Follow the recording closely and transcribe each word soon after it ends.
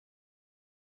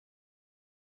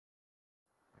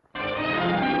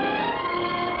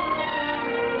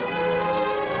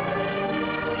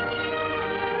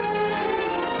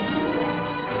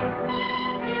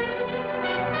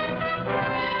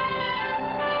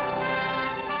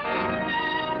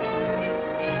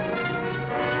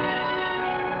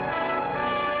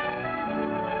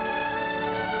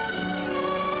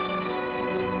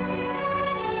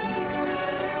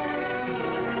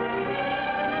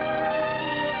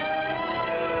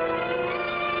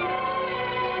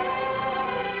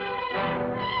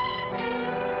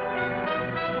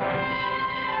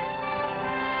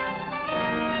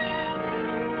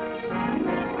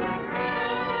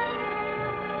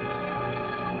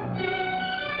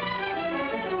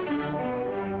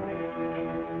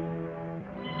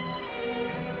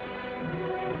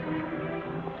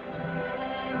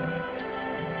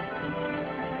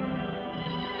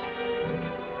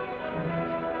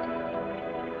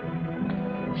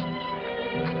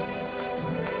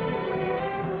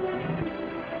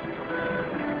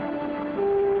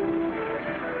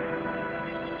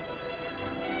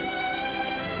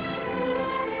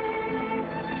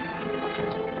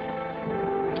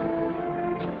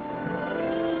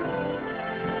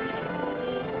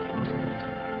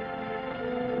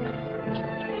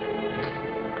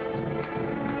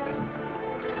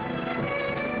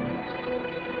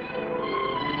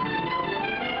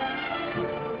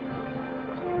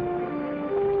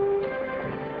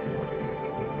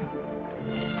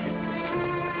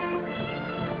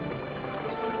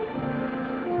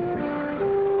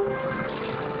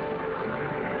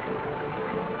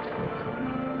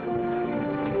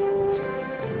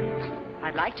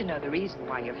I'd like to know the reason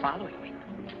why you're following me.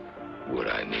 Would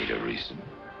I need a reason?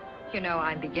 You know,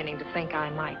 I'm beginning to think I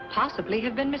might possibly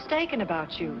have been mistaken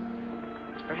about you.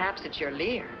 Perhaps it's your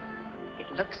Lear. It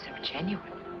looks so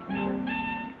genuine.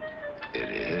 It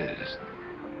is.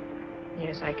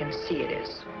 Yes, I can see it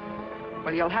is.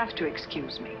 Well, you'll have to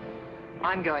excuse me.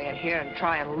 I'm going in here and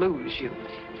try and lose you.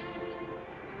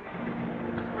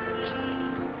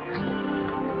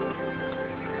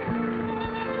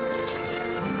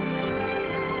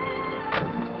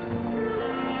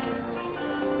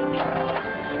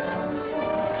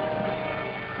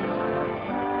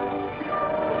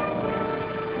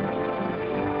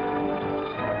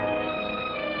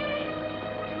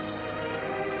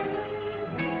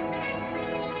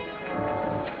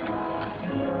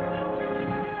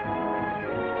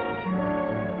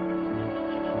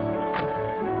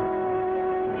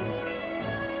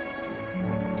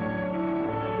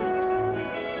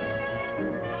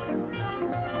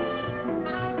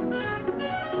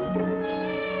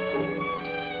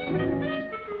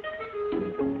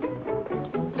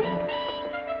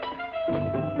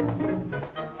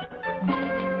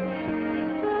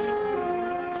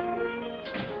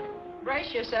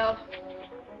 Brace yourself.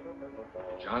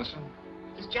 Johnson?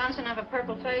 Does Johnson have a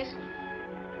purple face?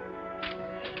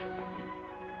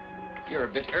 You're a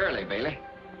bit early, Bailey.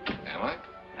 Am I?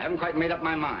 I haven't quite made up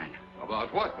my mind.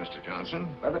 About what, Mr.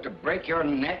 Johnson? Whether to break your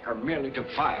neck or merely to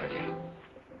fire you.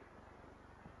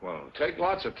 Well, take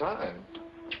lots of time.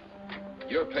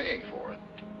 You're paying for it.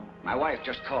 My wife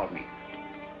just called me.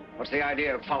 What's the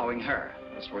idea of following her?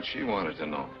 That's what she wanted to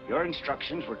know. Your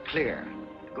instructions were clear.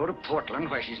 Go to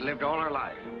Portland, where she's lived all her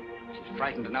life. She's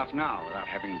frightened enough now without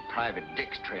having private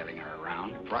dicks trailing her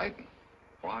around. Frightened?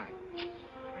 Why?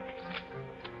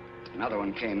 Another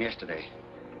one came yesterday.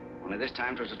 Only this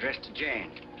time it was addressed to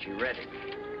Jane. She read it.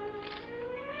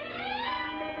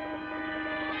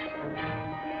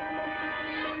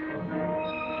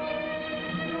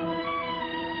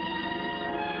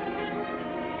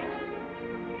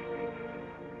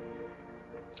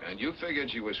 And you figured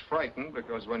she was frightened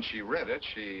because when she read it,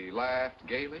 she laughed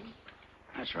gaily?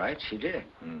 That's right, she did.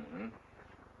 Mm-hmm.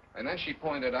 And then she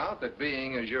pointed out that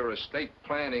being as your estate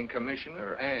planning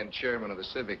commissioner and chairman of the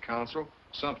civic council,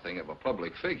 something of a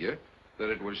public figure, that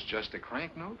it was just a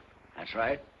crank note? That's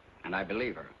right, and I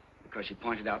believe her, because she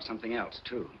pointed out something else,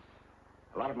 too.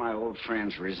 A lot of my old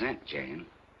friends resent Jane.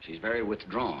 She's very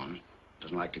withdrawn,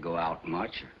 doesn't like to go out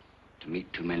much or to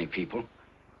meet too many people.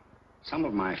 Some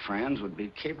of my friends would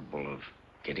be capable of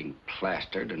getting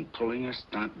plastered and pulling a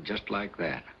stunt just like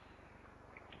that.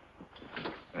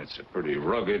 That's a pretty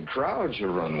rugged crowd you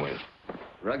run with.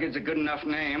 Rugged's a good enough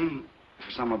name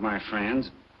for some of my friends.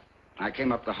 I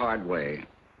came up the hard way.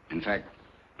 In fact,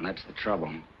 that's the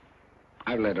trouble.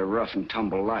 I've led a rough and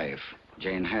tumble life.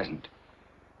 Jane hasn't.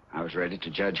 I was ready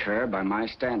to judge her by my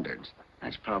standards.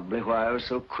 That's probably why I was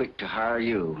so quick to hire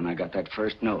you when I got that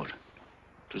first note.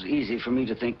 It was easy for me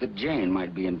to think that Jane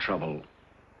might be in trouble.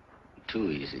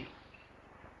 Too easy.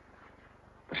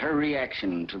 But her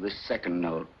reaction to this second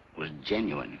note was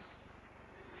genuine.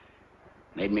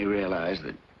 Made me realize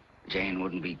that Jane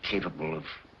wouldn't be capable of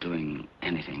doing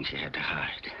anything she had to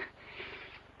hide.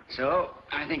 So,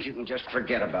 I think you can just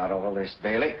forget about all this,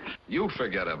 Bailey. You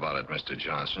forget about it, Mr.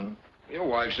 Johnson. Your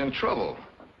wife's in trouble.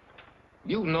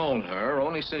 You've known her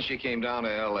only since she came down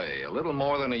to L.A. a little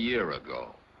more than a year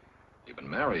ago. You've been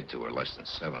married to her less than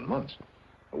 7 months.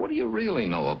 But what do you really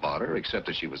know about her, except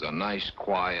that she was a nice,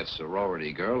 quiet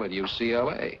sorority girl at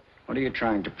UCLA? What are you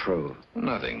trying to prove?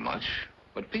 Nothing much.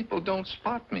 But people don't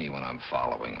spot me when I'm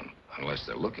following them, unless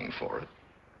they're looking for it.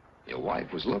 Your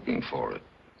wife was looking for it.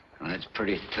 Well, that's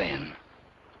pretty thin.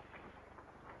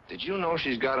 Did you know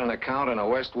she's got an account in a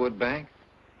Westwood bank?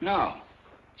 No.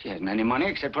 She hasn't any money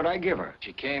except what I give her.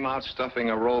 She came out stuffing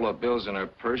a roll of bills in her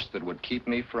purse that would keep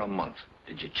me for a month.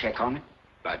 Did you check on it?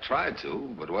 I tried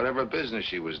to, but whatever business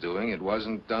she was doing, it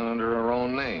wasn't done under her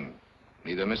own name.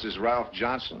 Neither Mrs. Ralph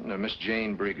Johnson nor Miss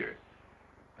Jane Brieger.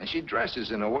 And she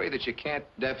dresses in a way that you can't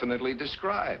definitely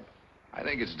describe. I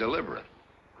think it's deliberate.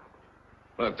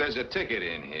 Look, there's a ticket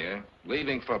in here,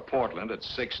 leaving for Portland at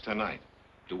 6 tonight.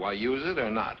 Do I use it or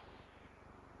not?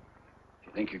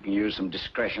 I think you can use some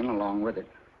discretion along with it.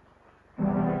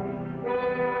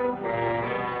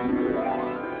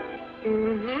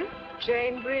 Mm-hmm.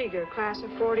 Jane Brieger, class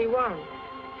of 41.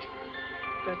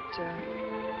 But,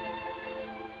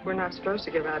 we're not supposed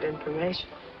to give out information.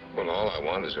 Well, all I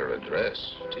want is her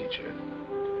address, teacher.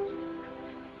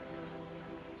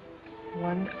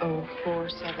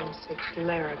 10476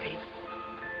 Larrabee.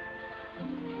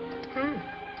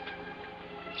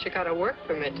 She got a work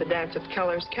permit to dance at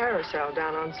Keller's Carousel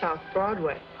down on South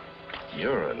Broadway.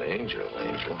 You're an angel,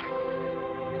 Angel.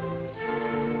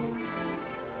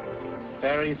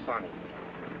 Very funny.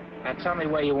 Now tell me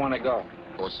where you want to go.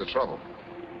 What's the trouble?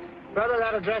 Brother,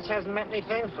 that address hasn't meant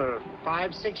anything for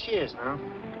 5, 6 years now.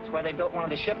 It's where they built one of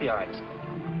the shipyards.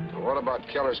 So what about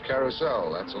Keller's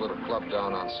Carousel? That's a little club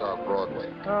down on South Broadway.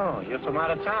 Oh, you're from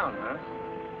out of town, huh?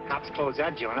 Cops closed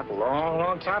that joint up a long,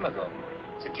 long time ago.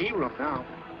 It's a tea room now.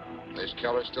 Is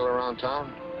Keller still around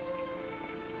town?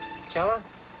 Keller?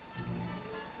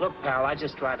 Look, pal, I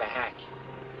just drive a hack.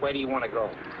 Where do you want to go?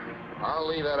 I'll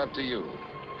leave that up to you,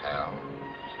 pal.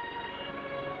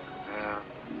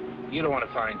 You don't want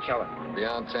to find Keller.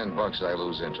 Beyond $10, I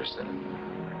lose interest in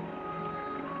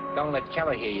it. Don't let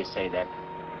Keller hear you say that.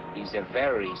 He's a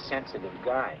very sensitive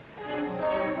guy.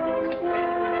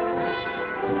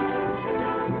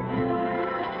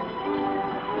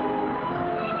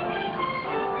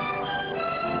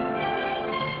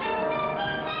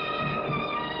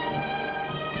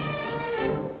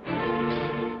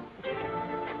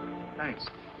 Thanks.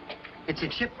 It's a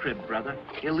chip crib, brother.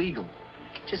 Illegal.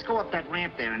 Just go up that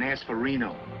ramp there and ask for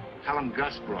Reno. Tell him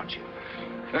Gus brought you.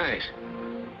 Thanks.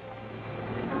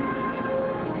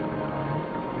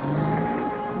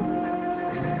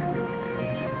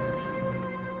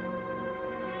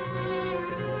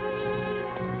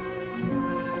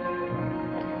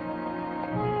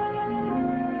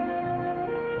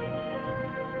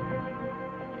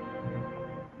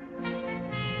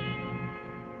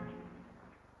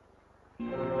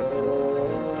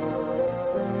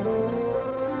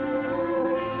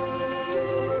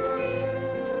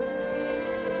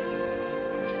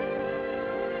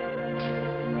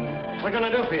 What can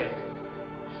I do for you?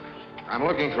 I'm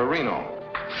looking for Reno.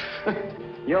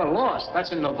 You're lost.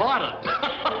 That's in Nevada.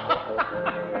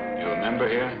 You a member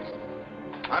here?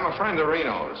 I'm a friend of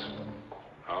Reno's.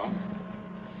 Oh?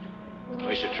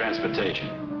 Where's your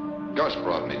transportation? Gus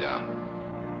brought me down.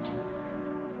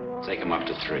 Take him up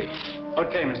to 3.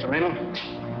 Okay, Mr. Reno.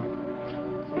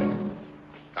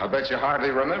 I'll bet you hardly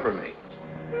remember me.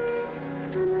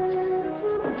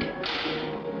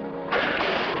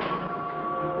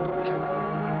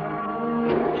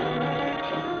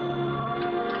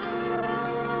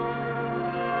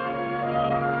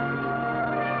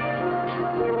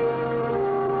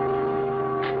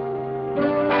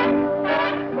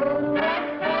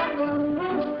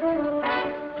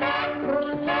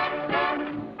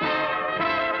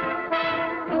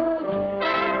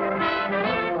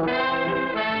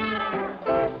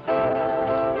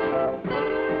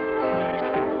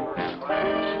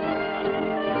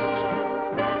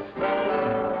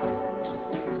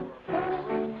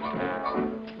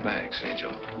 Thanks,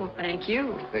 Angel. Well, thank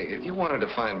you. Hey, if you wanted to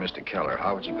find Mr. Keller,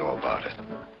 how would you go about it?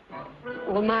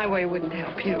 Well, my way wouldn't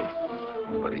help you.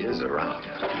 But he is around.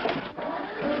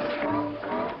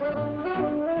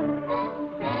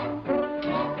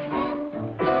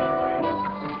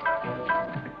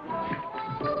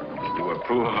 You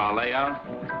approve of our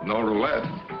layout? No roulette.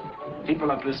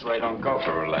 People up this way don't go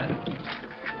for roulette.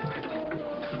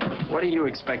 What do you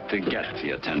expect to get for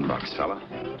your $10, fella?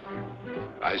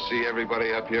 I see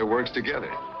everybody up here works together.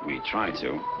 We try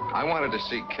to. I wanted to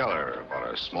see Keller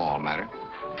about a small matter.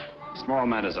 Small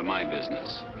matters are my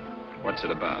business. What's it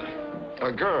about?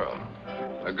 A girl.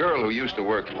 A girl who used to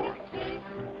work for him.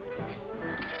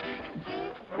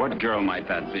 What girl might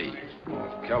that be?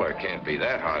 Keller can't be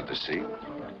that hard to see.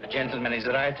 The gentleman is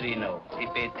right, Reno. He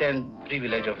paid 10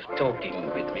 privilege of talking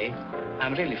with me.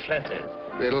 I'm really flattered.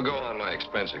 It'll go on my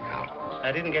expense account.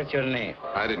 I didn't get your name.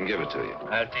 I didn't give it to you.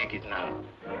 I'll take it now.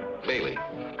 Bailey.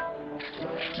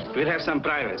 We'll have some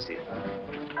privacy.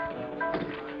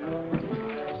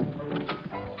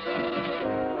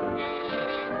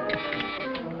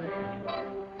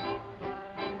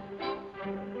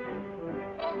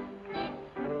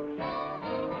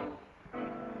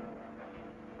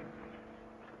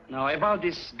 Now, about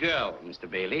this girl, Mr.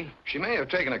 Bailey. She may have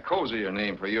taken a cozier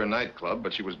name for your nightclub,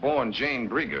 but she was born Jane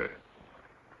Brieger.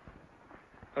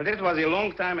 Well, that was a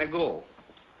long time ago.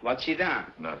 What's she done?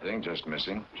 Nothing, just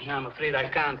missing. I'm afraid I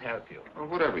can't help you. Well,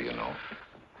 whatever you know.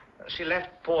 She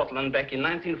left Portland back in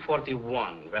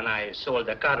 1941 when I sold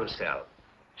the Carousel.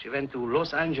 She went to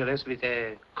Los Angeles with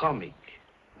a comic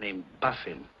named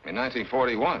Buffin. In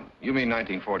 1941? You mean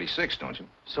 1946, don't you?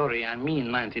 Sorry, I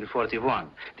mean 1941.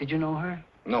 Did you know her?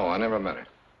 No, I never met her.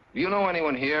 Do you know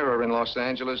anyone here or in Los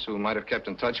Angeles who might have kept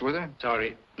in touch with her?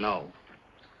 Sorry, no.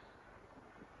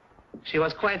 She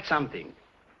was quite something.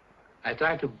 I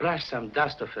tried to brush some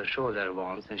dust off her shoulder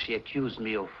once, and she accused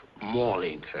me of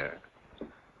mauling her.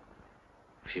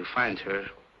 If you find her,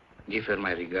 give her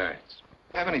my regards.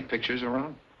 Have any pictures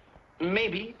around?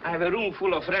 Maybe. I have a room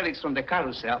full of relics from the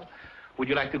Carousel. Would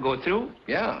you like to go through?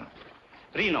 Yeah.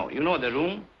 Reno, you know the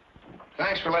room?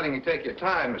 Thanks for letting me take your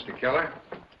time, Mr. Keller.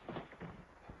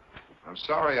 I'm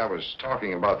sorry I was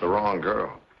talking about the wrong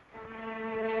girl.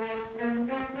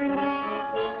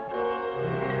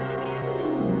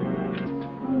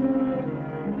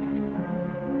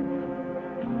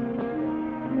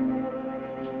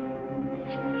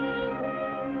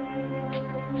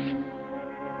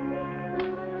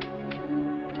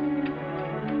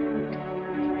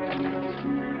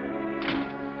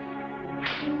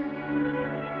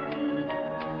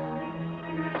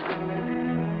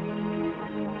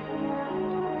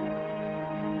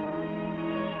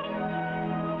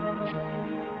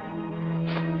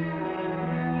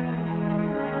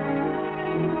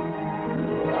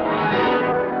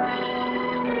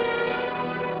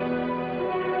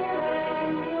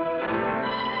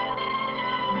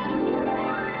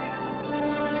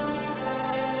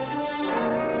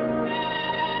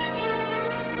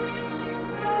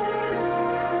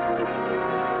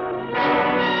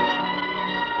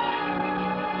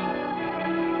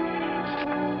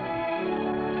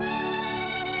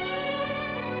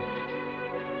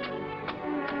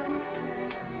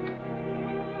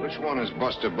 Which one is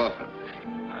Buster Buffin?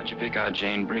 How'd you pick out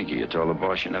Jane Briggy? You told the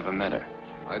boss you never met her.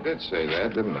 I did say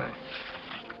that, didn't I?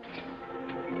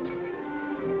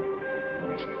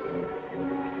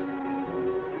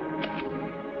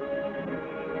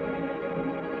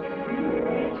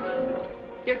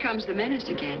 Here comes the menace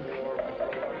again.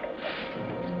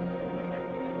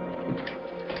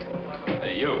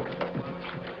 Hey, you.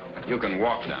 You can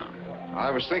walk down.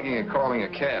 I was thinking of calling a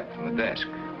cab from the desk.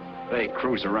 They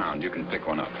cruise around. You can pick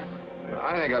one up.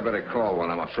 I think I better call one.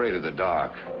 I'm afraid of the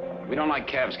dark. We don't like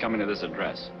cabs coming to this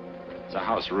address. It's a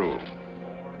house rule.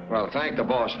 Well, thank the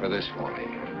boss for this for me.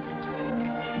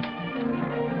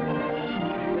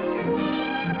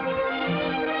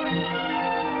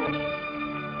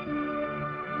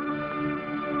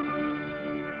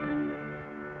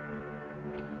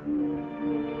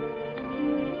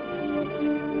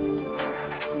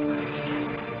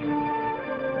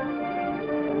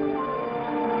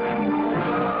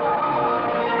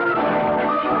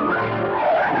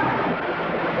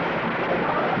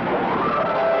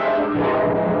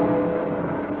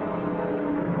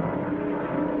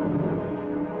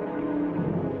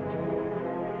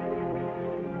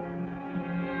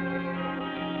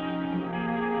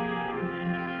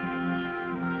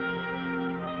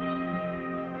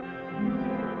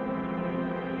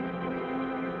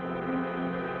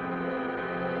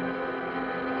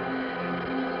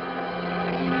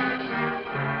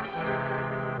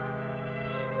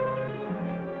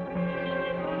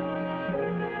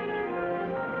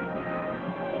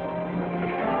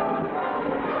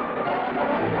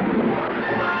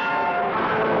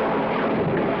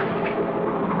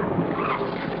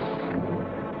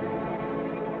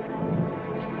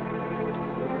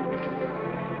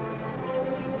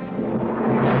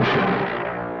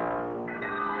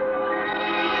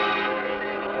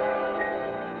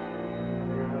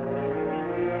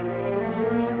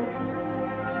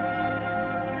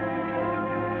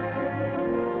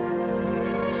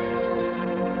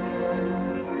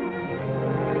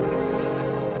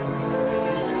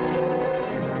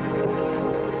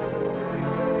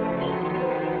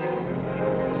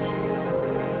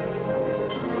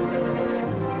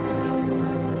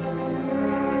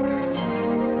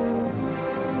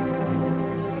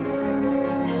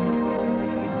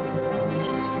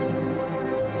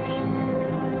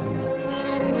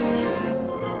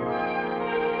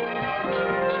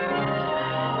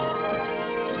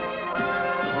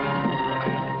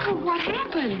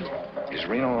 Is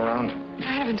Reno around?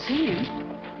 I haven't seen him.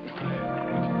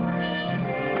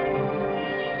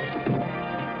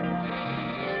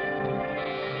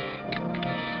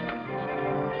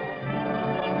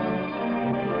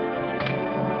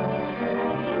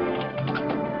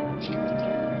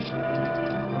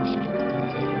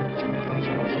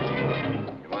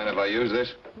 You mind if I use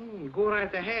this? Go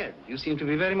right ahead. You seem to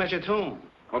be very much at home.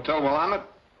 Hotel Willamette?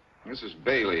 This is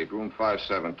Bailey at room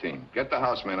 517. Get the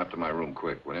houseman up to my room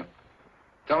quick, will you?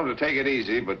 Tell him to take it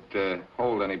easy, but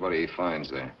hold anybody he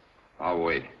finds there. I'll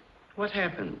wait. What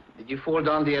happened? Did you fall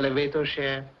down the elevator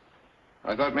shaft?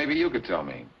 I thought maybe you could tell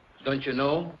me. Don't you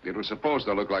know? It was supposed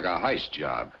to look like a heist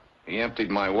job. He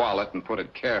emptied my wallet and put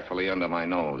it carefully under my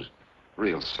nose.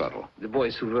 Real subtle. The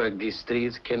boys who work these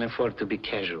streets can afford to be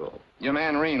casual. Your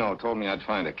man Reno told me I'd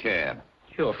find a cab.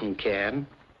 You often can.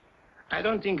 I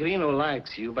don't think Reno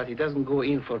likes you, but he doesn't go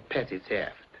in for petty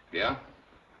theft. Yeah?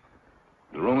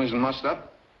 The room isn't mussed up?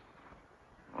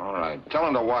 All right. Tell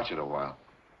him to watch it a while.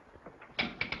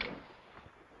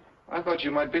 I thought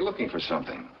you might be looking for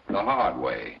something. The hard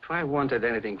way. If I wanted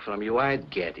anything from you, I'd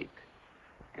get it.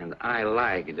 And I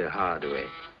like the hard way.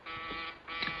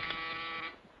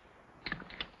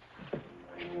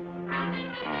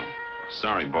 Oh,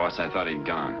 sorry, boss. I thought he'd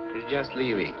gone. He's just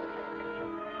leaving.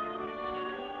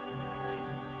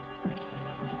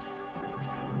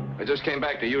 I just came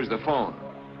back to use the phone.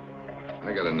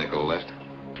 I got a nickel left.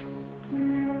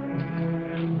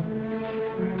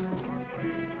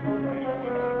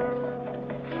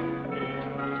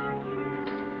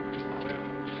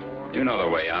 You know the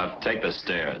way out. Take the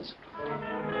stairs.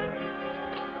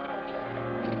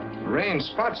 Rain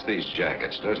spots these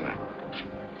jackets, doesn't it?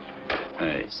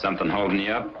 Hey, something holding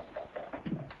you up?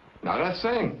 Not a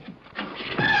thing.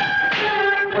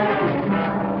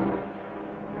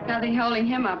 Nothing holding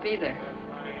him up either.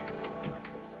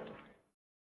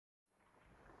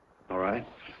 All right.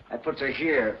 I put her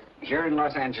here in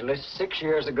Los Angeles 6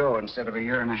 years ago instead of a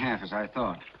year and a half, as I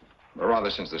thought. Or rather,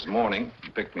 since this morning,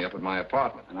 you picked me up at my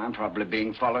apartment. And I'm probably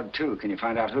being followed, too. Can you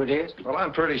find out who it is? Well,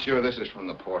 I'm pretty sure this is from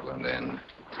the Portland end.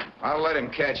 I'll let him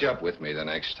catch up with me the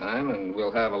next time, and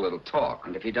we'll have a little talk.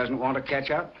 And if he doesn't want to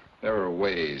catch up? There are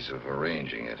ways of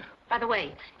arranging it. By the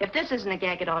way, if this isn't a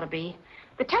gag, it ought to be.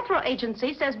 The Tetro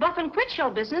agency says Buffin quit show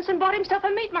business and bought himself a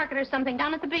meat market or something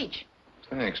down at the beach.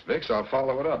 Thanks, Bix. I'll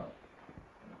follow it up.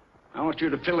 I want you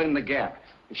to fill in the gap.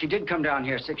 If she did come down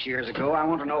here 6 years ago, I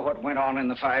want to know what went on in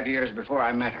the 5 years before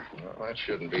I met her. Well, that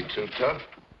shouldn't be too tough.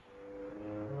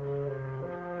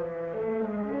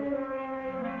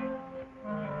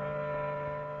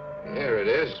 Here it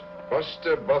is.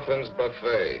 Buster Buffin's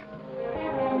Buffet.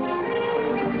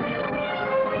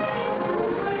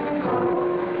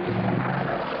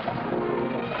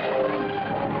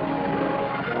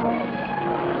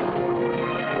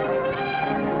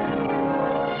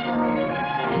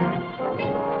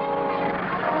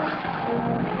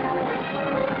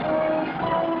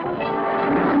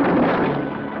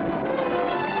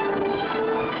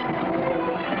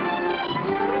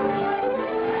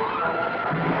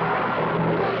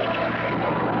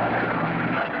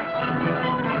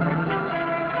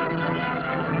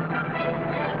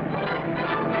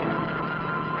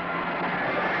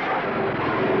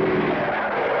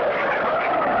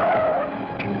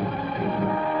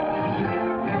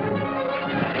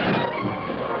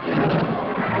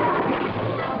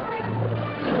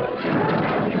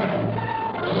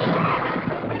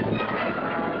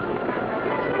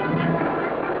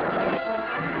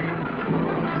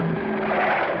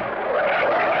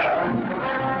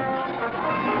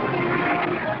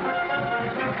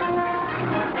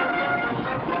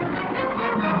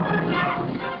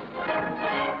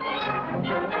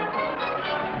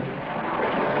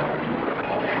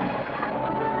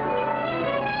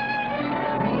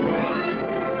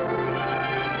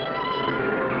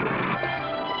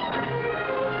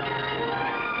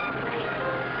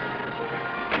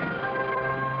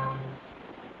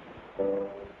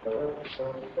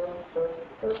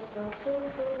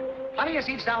 Plenty of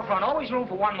seats down front. Always room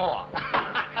for one more.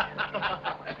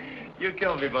 You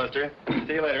killed me, Buster.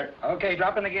 See you later. Okay,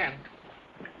 drop in again.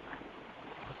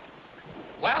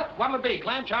 Well, what'll it be?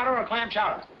 Clam chowder or clam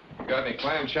chowder? You got any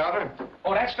clam chowder?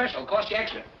 Oh, that's special. Cost you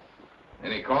extra.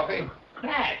 Any coffee?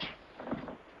 That.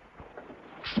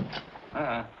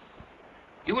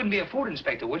 You wouldn't be a food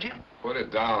inspector, would you? Put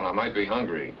it down. I might be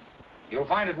hungry. You'll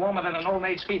find it warmer than an old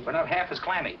maid's feet, but not half as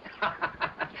clammy.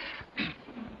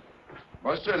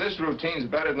 Buster, this routine's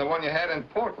better than the one you had in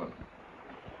Portland.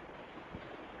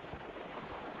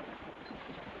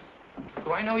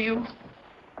 Do I know you?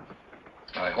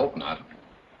 I hope not.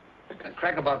 That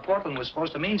crack about Portland was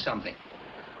supposed to mean something.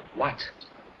 What?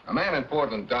 A man in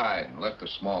Portland died and left a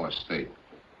small estate.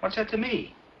 What's that to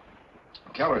me?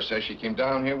 Keller says she came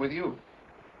down here with you.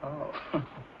 Oh.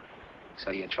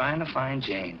 So you're trying to find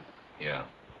Jane. Yeah.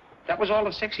 That was all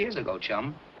of 6 years ago,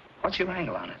 chum. What's your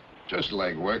angle on it? Just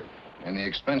legwork. And the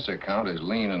expense account is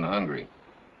lean and hungry.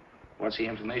 What's the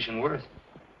information worth?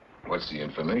 What's the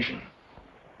information?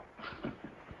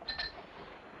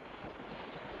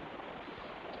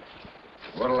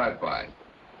 What'll that buy?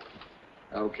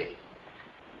 Okay.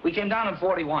 We came down in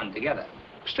 41 together.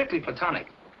 Strictly platonic.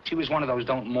 She was one of those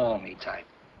don't maul me type.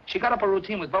 She got up a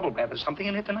routine with bubble bath or something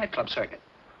and hit the nightclub circuit.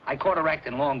 I caught her act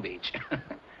in Long Beach.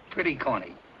 Pretty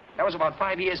corny. That was about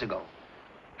 5 years ago.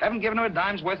 Haven't given her a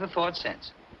dime's worth of thought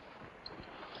since.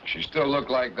 She still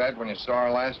looked like that when you saw her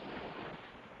last?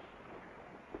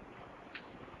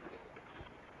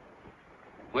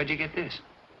 Where'd you get this?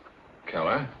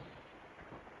 Keller?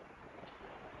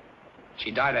 She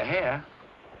dyed her hair.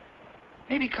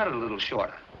 Maybe cut it a little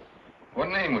shorter. What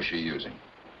name was she using?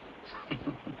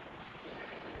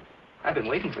 I've been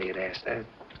waiting for you to ask that.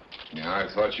 Yeah, I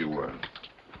thought you were.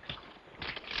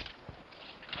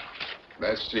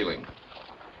 That's stealing.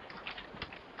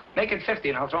 Make it 50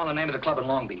 and I'll throw in the name of the club in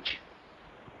Long Beach.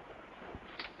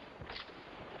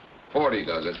 40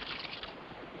 does it.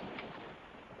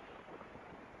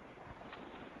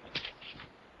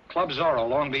 Club Zorro,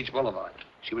 Long Beach Boulevard.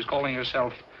 She was calling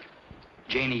herself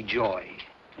Janie Joy.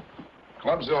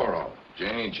 Club Zorro,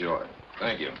 Janie Joy.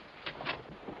 Thank you.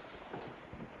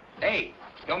 Hey,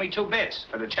 you owe me 2 bits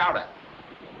for the chowder.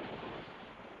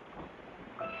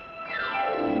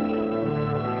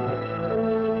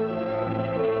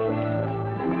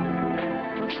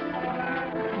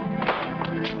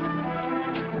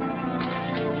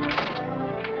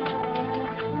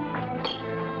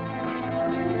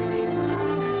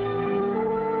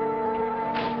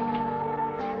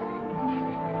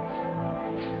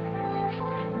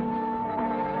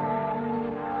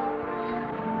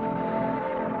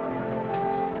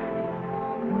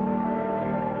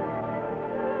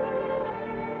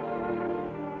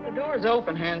 The door's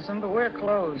open, handsome, but we're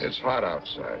closed. It's hot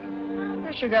outside.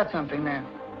 Guess you got something now.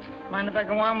 Mind if I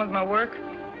go on with my work?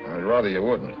 I'd rather you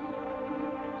wouldn't.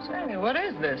 Say, what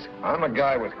is this? I'm a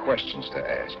guy with questions to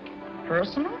ask.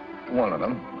 Personal? One of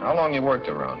them. How long you worked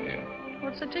around here?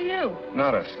 What's it to you?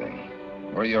 Not a thing.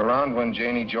 Were you around when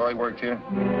Janie Joy worked here?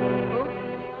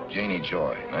 Who? Janie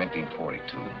Joy,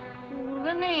 1942. Well,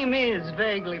 the name is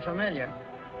vaguely familiar.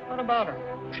 What about her?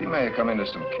 She may have come into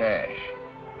some cash.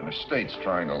 The estate's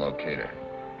trying to locate her.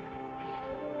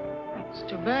 It's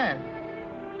too bad.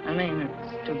 I mean,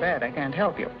 it's too bad I can't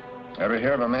help you. Ever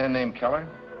hear of a man named Keller?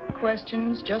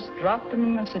 Questions, just drop them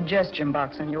in the suggestion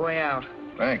box on your way out.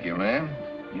 Thank you, ma'am.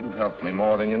 You've helped me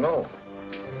more than you know.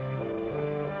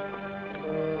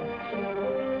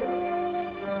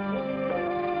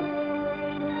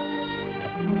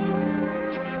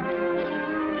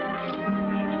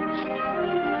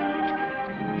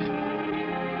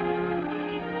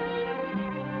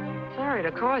 Sorry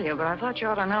to call you, but I thought you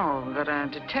ought to know that a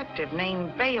detective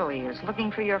named Bailey is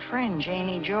looking for your friend,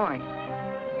 Janie Joy.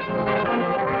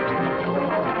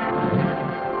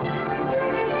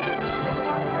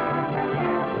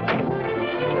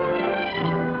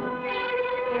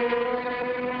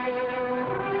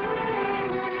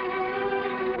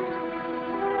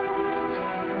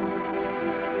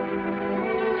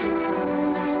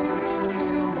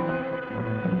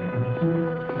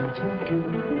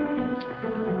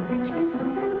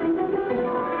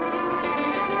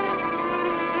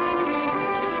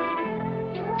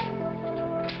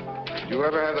 Do you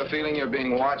ever have the feeling you're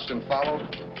being watched and followed?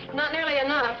 Not nearly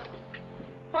enough.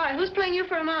 Why, who's playing you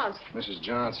for a mouse? Mrs.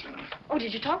 Johnson. Oh,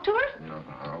 did you talk to her? No,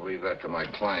 I'll leave that to my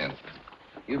client.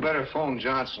 You better phone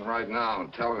Johnson right now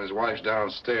and tell him his wife's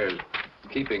downstairs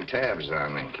keeping tabs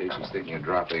on me in case he's thinking of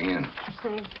dropping in.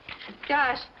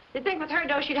 Gosh, you'd think with her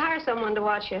dough she'd hire someone to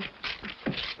watch you.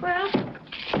 Well,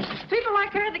 people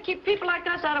like her that keep people like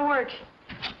us out of work.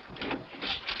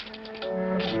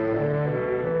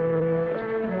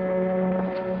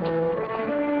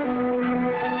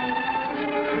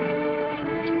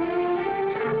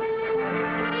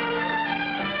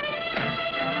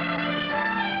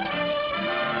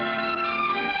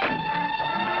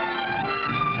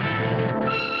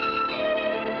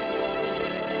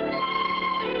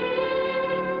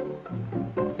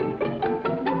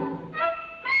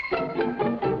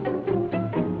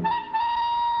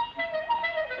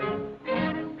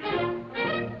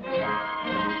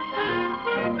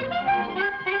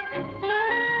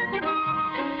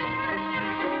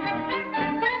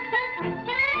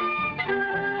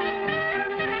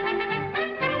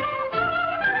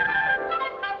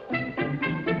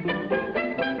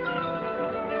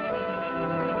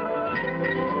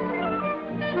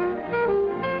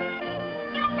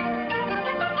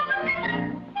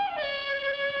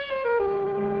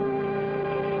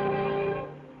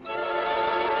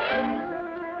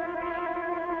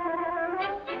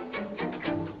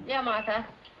 Martha.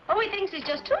 Oh, he thinks he's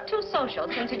just too social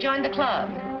since he joined the club.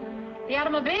 The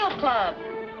Automobile Club.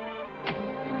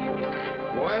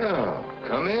 Well,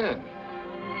 come in.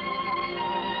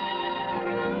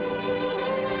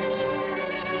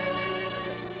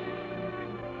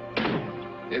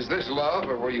 Is this love,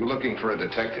 or were you looking for a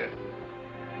detective?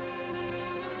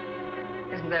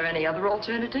 Isn't there any other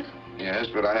alternative? Yes,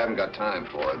 but I haven't got time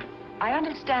for it. I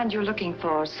understand you're looking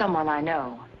for someone I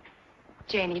know.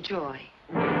 Janie Joy.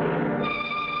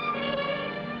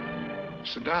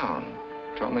 Sit down.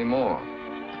 Tell me more.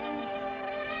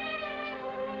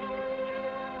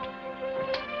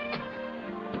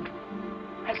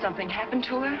 Has something happened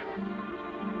to her?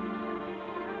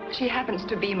 She happens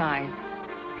to be my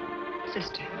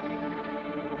sister.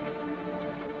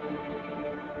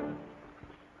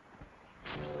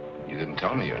 You didn't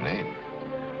tell me your name.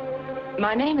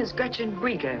 My name is Gretchen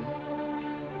Brieger.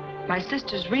 My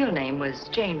sister's real name was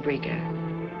Jane Brieger.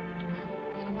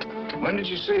 When did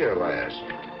you see her last?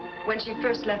 When she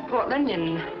first left Portland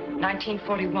in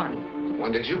 1941.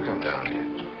 When did you come down here?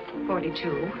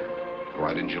 42.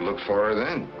 Why didn't you look for her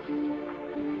then?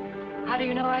 How do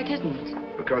you know I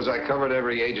didn't? Because I covered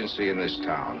every agency in this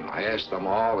town. I asked them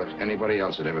all if anybody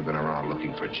else had ever been around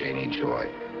looking for Janie Joy.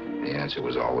 The answer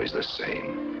was always the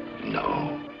same.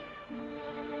 No.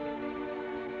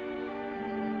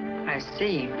 I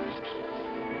see.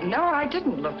 No, I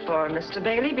didn't look for her, Mr.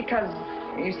 Bailey, because,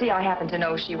 you see, I happen to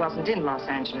know she wasn't in Los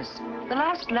Angeles. The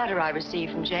last letter I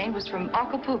received from Jane was from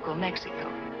Acapulco,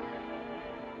 Mexico.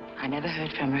 I never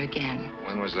heard from her again.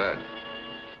 When was that?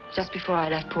 Just before I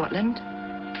left Portland.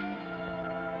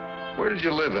 Where did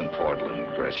you live in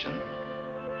Portland, Gretchen?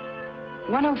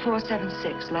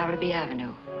 10476 Larrabee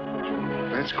Avenue.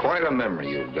 That's quite a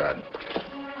memory you've got.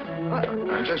 What?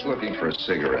 I'm just looking for a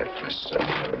cigarette, Miss...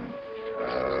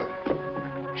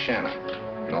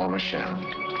 Shannon. Norma Shannon.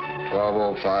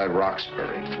 1205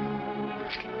 Roxbury.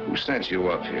 Who sent you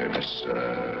up here, Miss,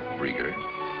 Brieger?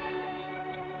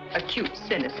 Acute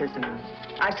cynicism.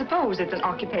 I suppose it's an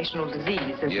occupational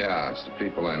disease. Yeah, it's the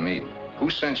people I meet. Who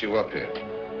sent you up here?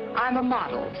 I'm a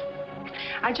model.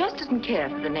 I just didn't care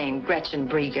for the name Gretchen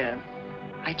Brieger.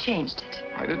 I changed it.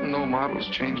 I didn't know models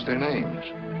changed their names.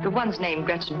 The ones named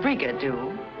Gretchen Brieger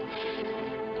do.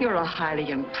 You're a highly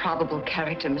improbable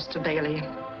character, Mr. Bailey.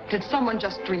 Did someone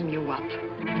just dream you up?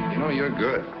 You know, you're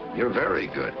good. You're very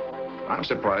good. I'm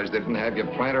surprised they didn't have you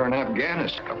plant her in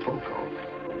Acapulco.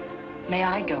 May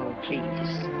I go,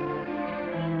 please?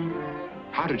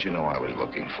 How did you know I was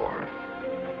looking for her?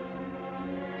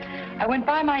 I went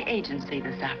by my agency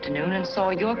this afternoon and saw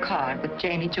your card with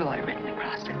Janie Joy written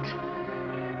across it.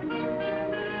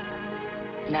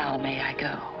 Now may I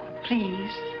go,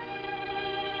 please?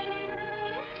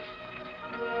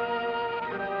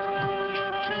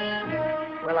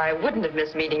 Well, I wouldn't have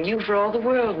missed meeting you for all the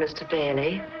world, Mr.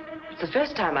 Bailey. It's the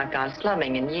first time I've gone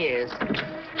slumming in years.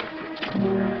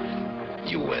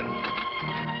 You win.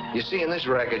 You see, in this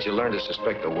racket, you learn to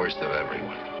suspect the worst of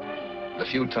everyone. The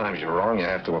few times you're wrong, you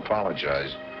have to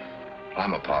apologize.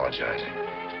 I'm apologizing.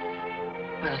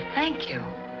 Well, thank you.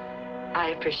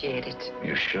 I appreciate it.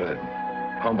 You should.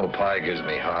 Humble pie gives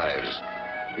me hives.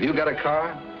 Have you got a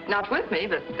car? Not with me,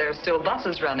 but there's still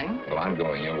buses running. Well, I'm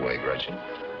going your way, Gretchen.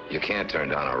 You can't turn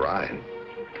down a ride.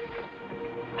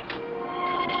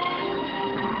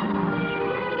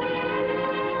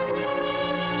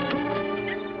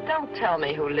 Don't tell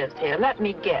me who lives here. Let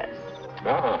me guess.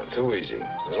 No, too easy.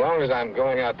 As long as I'm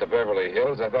going out to Beverly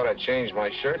Hills, I thought I'd change my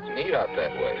shirt and eat out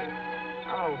that way.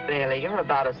 Oh, Bailey, you're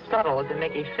about as subtle as a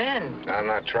Mickey Finn. I'm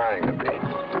not trying to be.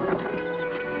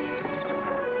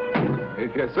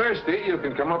 If you're thirsty, you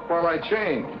can come up while I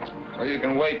change. Or you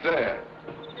can wait there.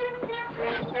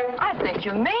 I think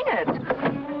you mean it.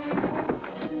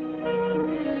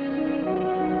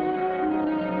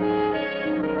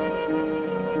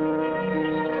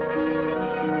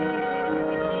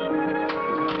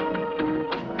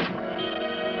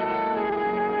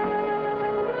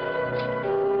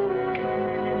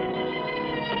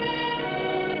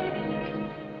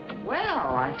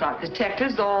 Well, I thought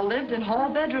detectives all lived in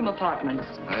hall-bedroom apartments.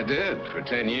 I did, for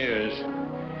 10 years.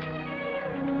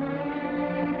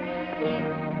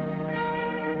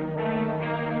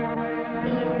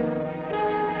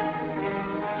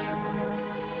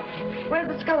 Where's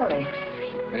the scullery?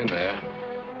 In there.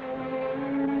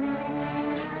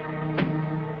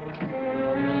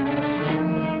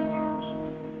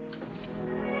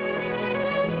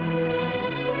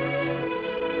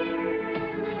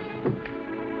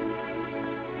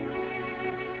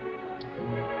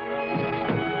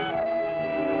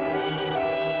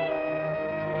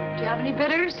 Do you have any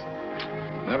bitters?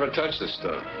 Never touch the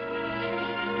stuff.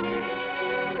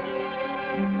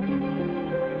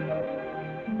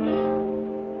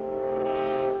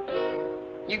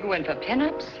 You go in for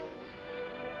pinups?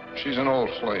 She's an old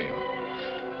flame.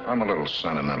 I'm a little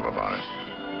sentimental about it.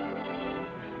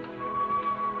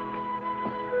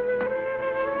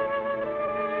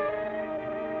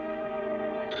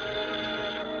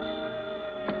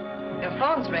 Your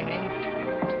phone's ringing.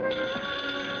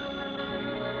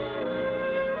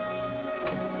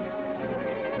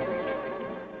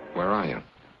 Where are you?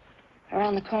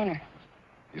 Around the corner.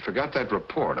 You forgot that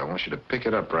report. I want you to pick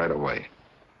it up right away.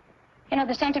 You know,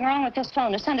 there's something wrong with this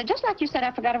phone. It sounded just like you said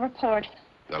I forgot a report.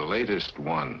 The latest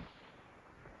one.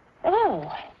 Oh.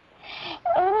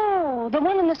 Oh. Oh, the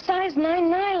one in the size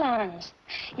 9 nylons.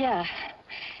 Yeah.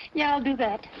 Yeah, I'll do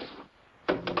that.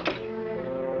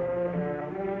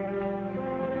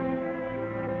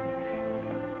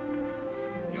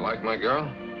 You like my girl?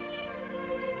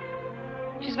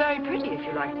 She's very pretty, if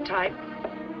you like the type.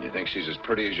 You think she's as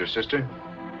pretty as your sister?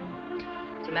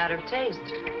 It's a matter of taste.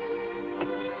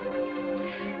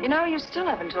 You know, you still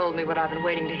haven't told me what I've been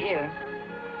waiting to hear.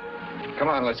 Come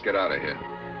on, let's get out of here.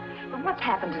 But what's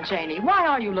happened to Janie? Why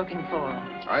are you looking for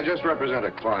her? I just represent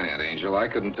a client, Angel. I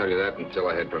couldn't tell you that until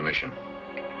I had permission.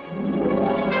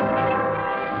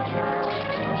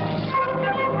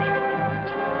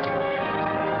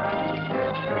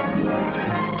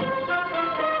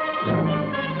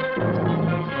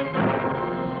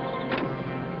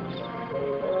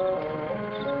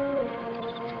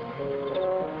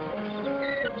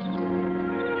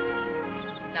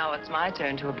 Now it's my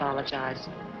turn to apologize.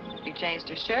 You changed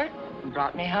your shirt and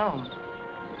brought me home.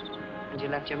 And you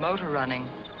left your motor running.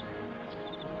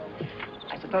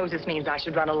 I suppose this means I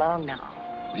should run along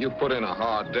now. You put in a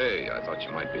hard day. I thought you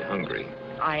might be hungry.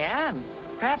 I am.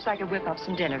 Perhaps I could whip up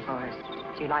some dinner for us.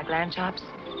 Do you like lamb chops?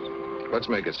 Let's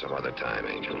make it some other time,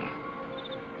 Angel.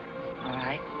 All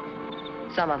right.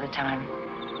 Some other time.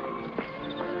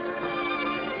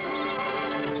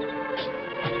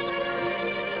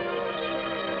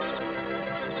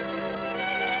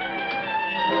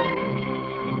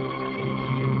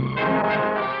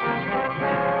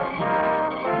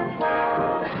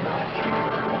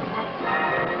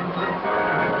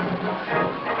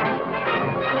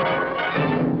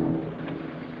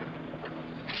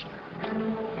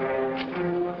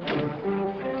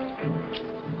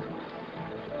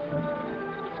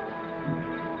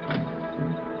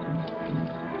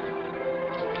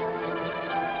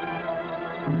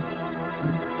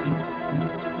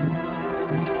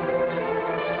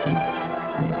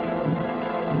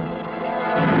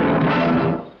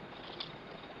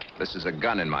 This is a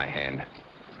gun in my hand.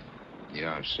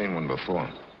 Yeah, I've seen one before.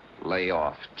 Lay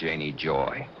off, Janie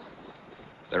Joy.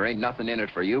 There ain't nothing in it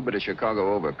for you but a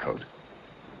Chicago overcoat.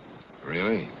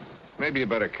 Really? Maybe you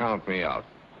better count me out.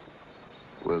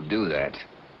 We'll do that.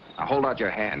 Now hold out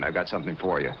your hand. I've got something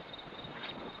for you.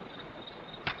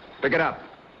 Pick it up.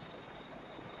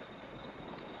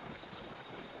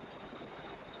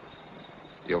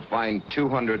 You'll find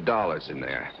 $200 in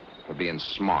there for being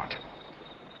smart.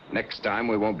 Next time,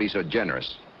 we won't be so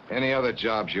generous. Any other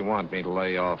jobs you want me to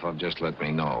lay off of, just let me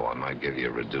know. I might give you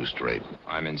a reduced rate.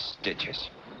 I'm in stitches.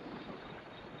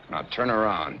 Now turn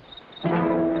around.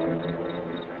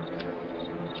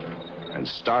 And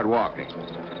start walking.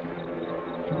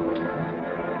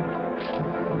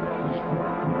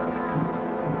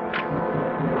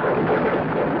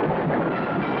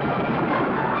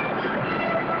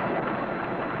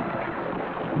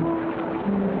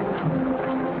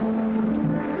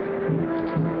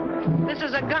 This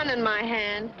is a gun in my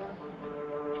hand.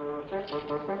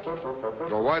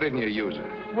 Well, why didn't you use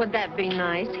it? Would that be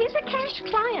nice? He's a cash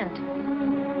client.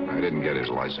 I didn't get his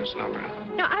license number.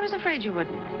 No, I was afraid you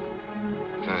wouldn't.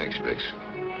 Thanks, Bix.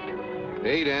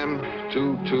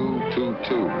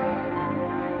 8M2222.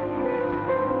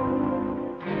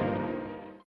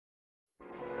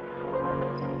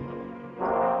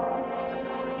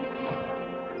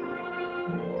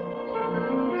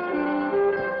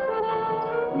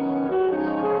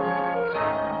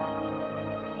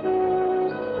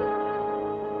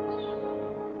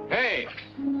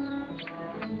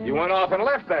 You went off and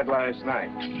left that last night.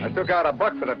 I took out a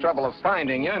buck for the trouble of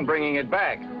finding you and bringing it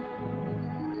back.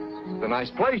 It's a nice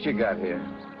place you got here.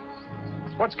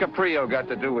 What's Caprio got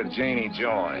to do with Janie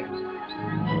Joy?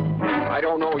 I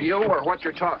don't know you or what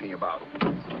you're talking about.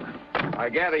 I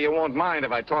gather you won't mind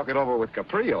if I talk it over with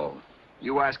Caprio.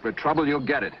 You ask for trouble, you'll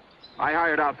get it. I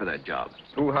hired out for that job.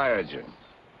 Who hired you?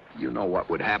 You know what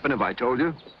would happen if I told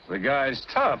you? The guy's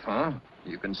tough, huh?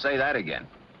 You can say that again.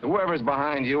 Whoever's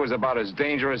behind you is about as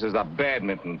dangerous as a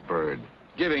badminton bird.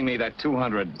 Giving me that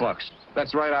 $200.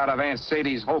 That's right out of Aunt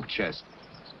Sadie's hope chest.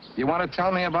 You want to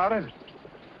tell me about it?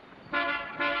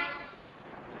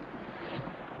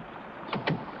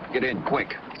 Get in,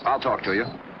 quick. I'll talk to you.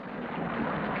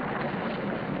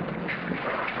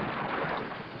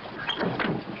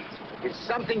 Is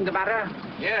something the matter?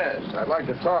 Yes, I'd like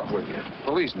to talk with you.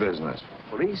 Police business.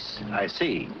 Police? I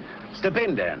see. Step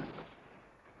in, then.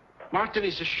 Martin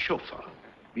is a chauffeur.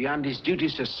 Beyond his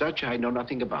duties as such, I know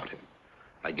nothing about him.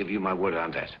 I give you my word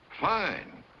on that.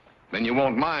 Fine. Then you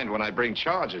won't mind when I bring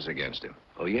charges against him.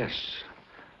 Oh, yes.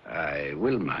 I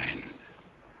will mind.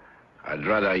 I'd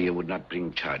rather you would not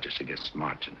bring charges against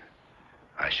Martin.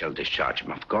 I shall discharge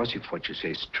him, of course, if what you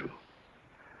say is true.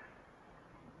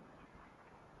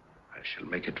 I shall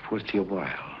make it worth your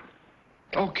while.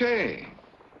 Okay.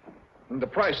 The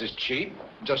price is cheap.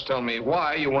 Just tell me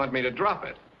why you want me to drop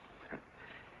it.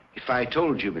 If I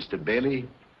told you, Mr. Bailey,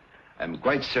 I'm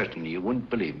quite certain you wouldn't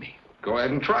believe me. Go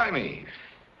ahead and try me.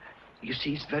 You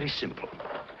see, it's very simple.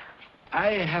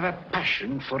 I have a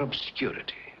passion for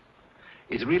obscurity.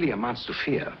 It really amounts to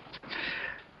fear.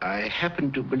 I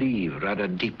happen to believe rather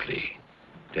deeply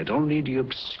that only the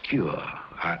obscure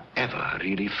are ever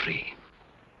really free.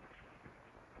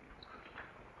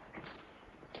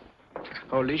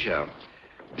 Oh, Alicia,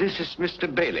 this is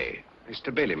Mr. Bailey.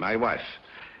 Mr. Bailey, my wife.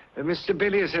 Mr.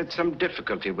 Bailey has had some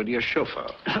difficulty with your chauffeur.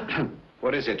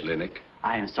 What is it, Linnick?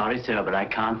 I am sorry, sir, but I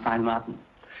can't find Martin.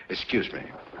 Excuse me.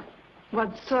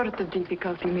 What sort of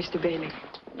difficulty, Mr. Bailey?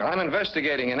 I'm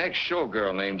investigating an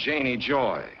ex-showgirl named Janie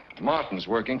Joy. Martin's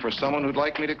working for someone who'd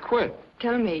like me to quit.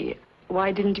 Tell me,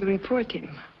 why didn't you report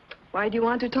him? Why do you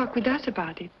want to talk with us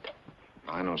about it?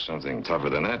 I know something tougher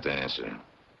than that to answer.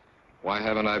 Why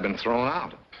haven't I been thrown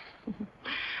out?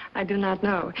 I do not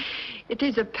know. It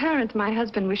is apparent my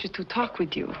husband wishes to talk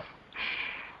with you.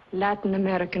 Latin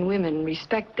American women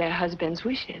respect their husbands'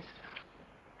 wishes.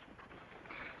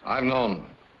 I've known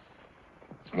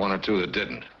one or two that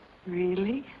didn't.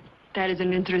 Really? That is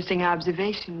an interesting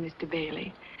observation, Mr.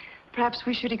 Bailey. Perhaps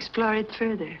we should explore it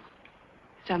further.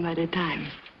 Some other time.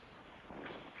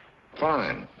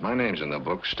 Fine. My name's in the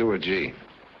book, Stuart G.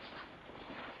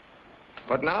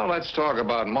 But now let's talk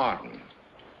about Martin.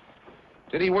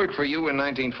 Did he work for you in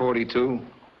 1942?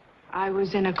 I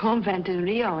was in a convent in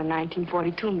Rio in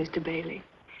 1942, Mr. Bailey.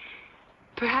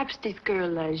 Perhaps this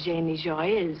girl, Janis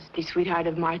Joy, is the sweetheart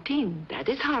of Martin. That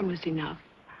is harmless enough.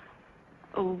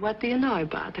 Oh, what do you know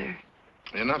about her?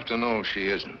 Enough to know she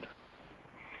isn't.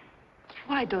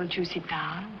 Why don't you sit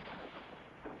down?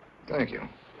 Thank you.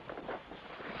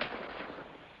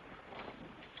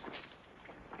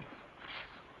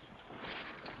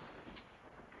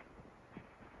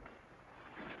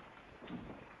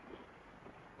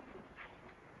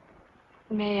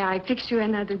 May I fix you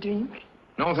another drink?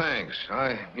 No, thanks.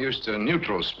 I'm used to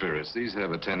neutral spirits. These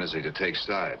have a tendency to take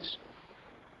sides.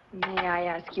 May I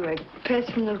ask you a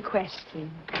personal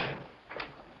question?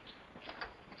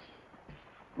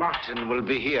 Martin will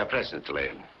be here presently.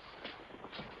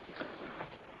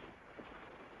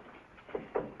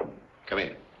 Come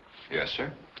in. Yes,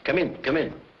 sir? Come in, come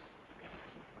in.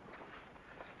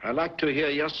 I'd like to hear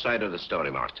your side of the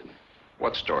story, Martin.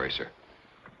 What story, sir?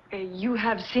 You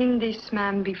have seen this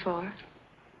man before?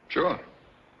 Sure.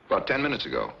 About 10 minutes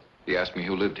ago. He asked me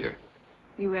who lived here.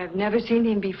 You have never seen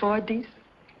him before this?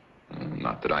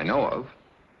 Not that I know of.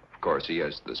 Of course, he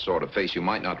has the sort of face you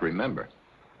might not remember.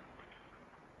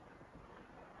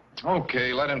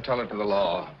 Okay, let him tell it to the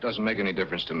law. Doesn't make any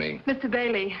difference to me. Mr.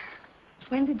 Bailey,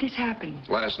 when did this happen?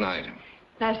 Last night.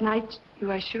 Last night,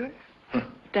 you are sure?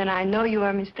 Then I know you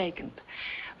are mistaken.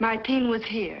 Martin was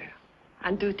here,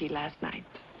 on duty last night.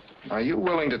 Are you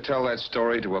willing to tell that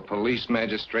story to a police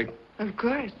magistrate? Of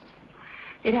course.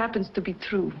 It happens to be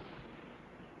true.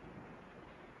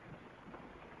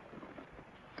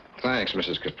 Thanks,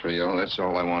 Mrs. Caprillo. That's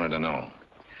all I wanted to know.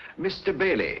 Mr.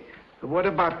 Bailey, what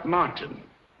about Martin?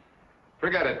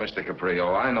 Forget it, Mr.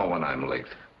 Caprillo. I know when I'm late.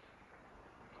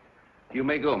 You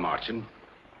may go, Martin.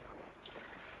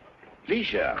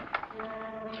 Licia,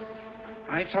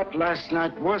 I thought last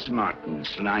night was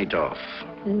Martin's night off.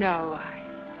 No,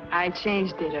 I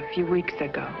changed it a few weeks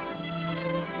ago.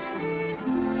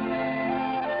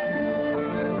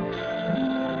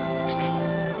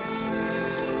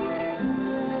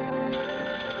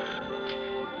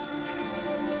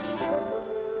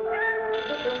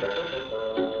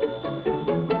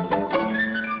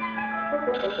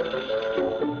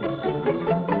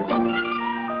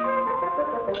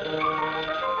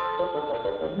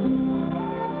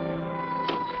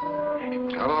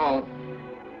 Hello.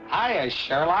 Hiya,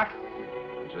 Sherlock.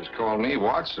 Just called me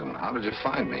Watson. How did you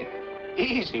find me?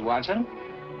 Easy, Watson.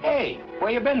 Hey,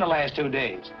 where you been the last 2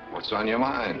 days? What's on your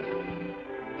mind?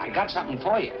 I got something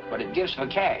for you, but it gives for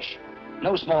cash.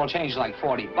 No small change like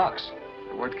 $40.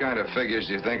 What kind of figures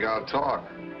do you think I'll talk?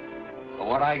 For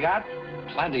what I got?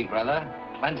 Plenty, brother.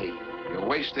 Plenty. You're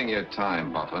wasting your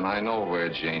time, Buffin. I know where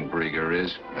Jane Brieger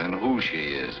is and who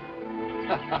she is.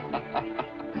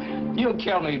 You'll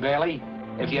kill me, Bailey.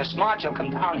 If you're smart, you'll come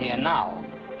down here now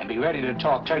and be ready to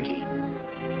talk turkey.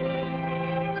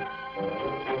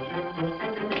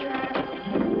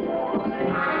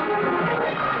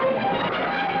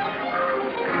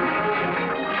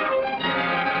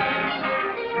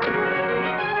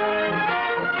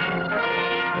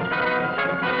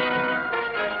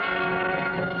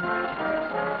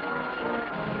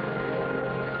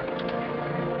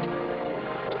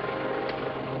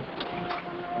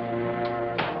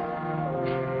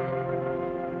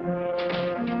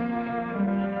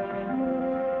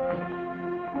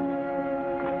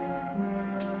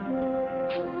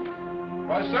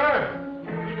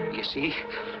 See?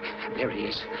 There he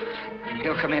is.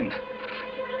 He'll come in.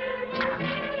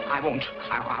 I won't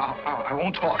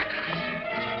talk.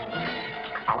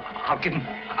 I'll give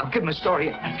him a story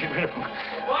and get rid of him.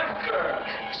 What, sir?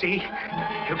 See?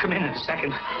 He'll come in a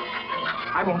second.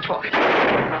 I won't talk.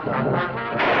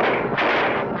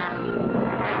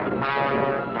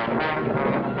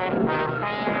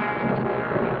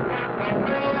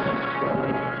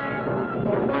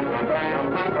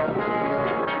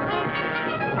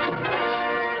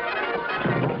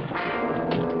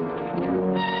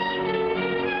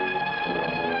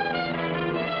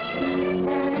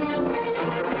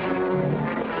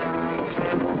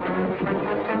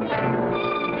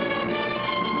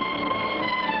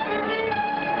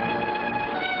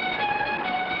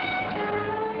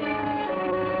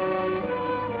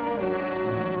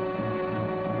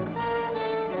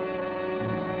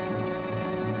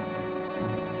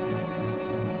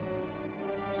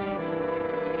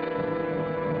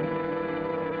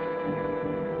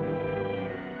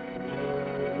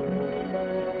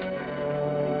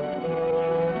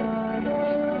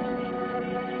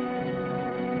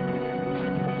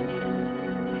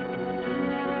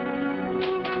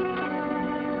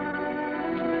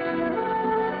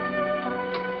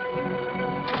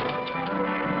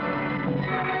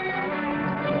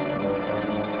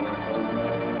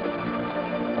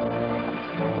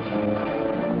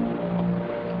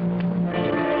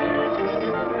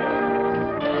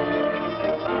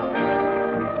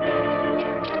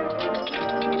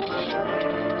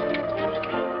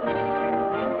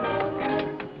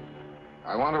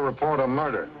 Report a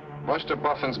murder. Buster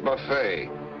Buffin's Buffet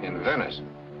in Venice.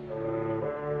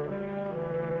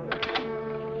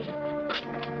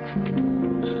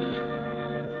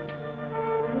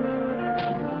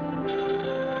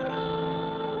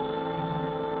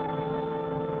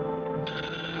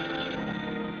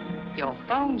 Your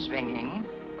phone's ringing.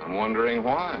 I'm wondering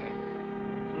why.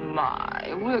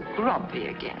 My, we're grumpy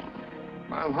again.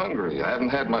 I'm hungry. I haven't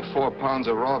had my 4 pounds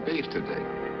of raw beef today.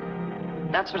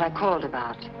 That's what I called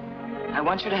about. I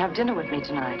want you to have dinner with me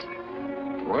tonight.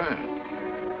 Where?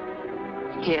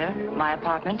 Here, my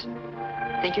apartment.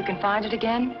 Think you can find it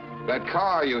again? That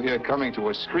car you hear coming to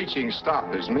a screeching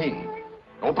stop is me.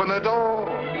 Open the door.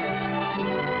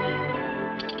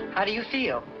 How do you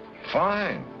feel?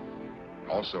 Fine.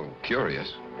 Also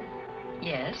curious.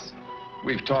 Yes?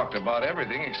 We've talked about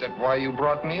everything except why you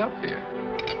brought me up here.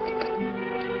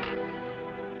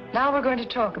 Now we're going to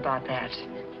talk about that.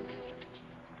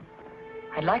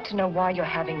 I'd like to know why you're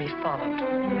having me followed.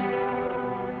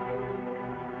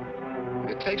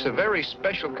 It takes a very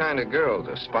special kind of girl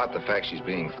to spot the fact she's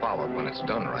being followed when it's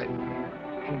done right.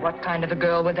 And what kind of a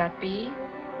girl would that be?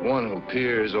 One who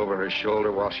peers over her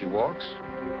shoulder while she walks.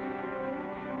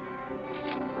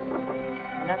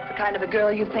 And that's the kind of a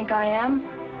girl you think I am?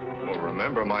 Well,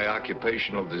 remember my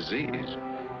occupational disease.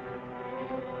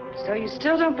 So you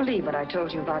still don't believe what I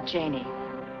told you about Janie?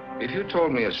 If you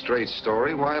told me a straight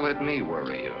story, why let me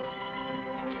worry you?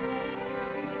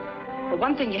 For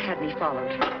one thing, you had me followed.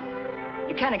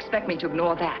 You can't expect me to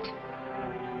ignore that.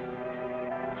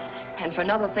 And for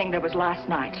another thing, there was last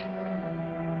night.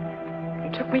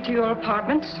 You took me to your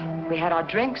apartment. We had our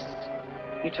drinks.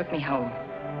 You took me home.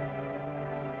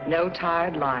 No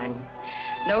tired lying.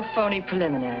 No phony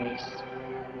preliminaries.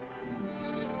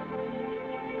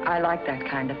 I like that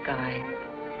kind of guy.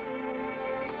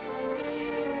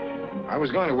 I was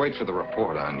going to wait for the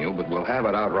report on you, but we'll have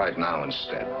it out right now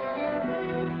instead.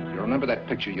 You remember that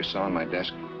picture you saw on my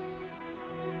desk?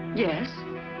 Yes.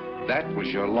 That was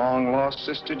your long-lost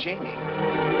sister, Janie.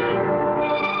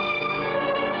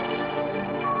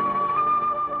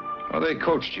 Well, they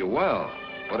coached you well.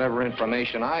 Whatever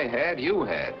information I had, you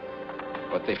had.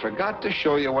 But they forgot to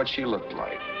show you what she looked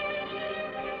like.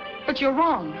 But you're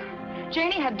wrong.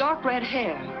 Janie had dark red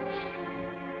hair.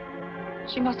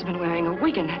 She must have been wearing a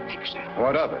wig in that picture.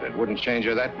 What of it? It wouldn't change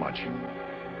her that much.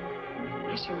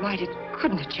 Yes, you're right. It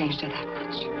couldn't have changed her that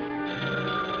much.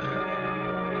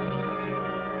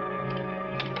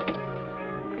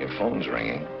 Your phone's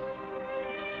ringing.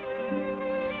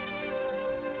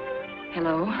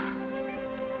 Hello?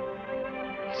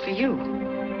 It's for you.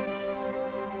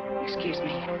 Excuse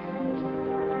me.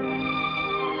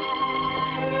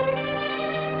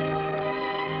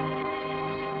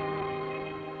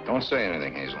 Don't say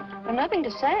anything, Hazel. Well, nothing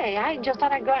to say. I just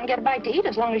thought I'd go out and get a bite to eat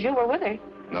as long as you were with her.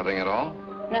 Nothing at all?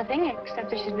 Nothing, except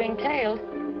that she's being tailed.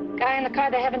 Guy in the car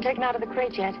they haven't taken out of the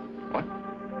crate yet. What?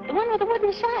 The one with the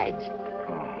wooden sides.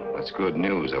 Oh, that's good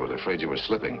news. I was afraid you were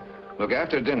slipping. Look,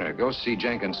 after dinner, go see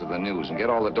Jenkins of the News and get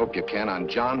all the dope you can on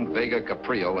John Vega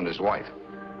Caprio and his wife.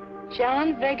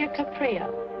 John Vega Caprio.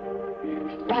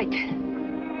 Right.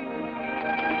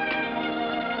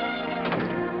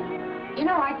 You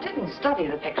know, I didn't study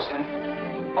the picture.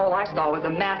 All I saw was a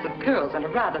mass of curls and a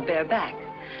rather bare back.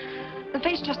 The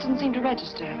face just didn't seem to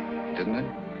register. Didn't it?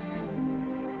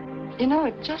 You know,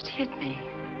 it just hit me.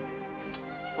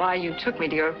 Why you took me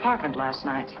to your apartment last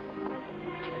night.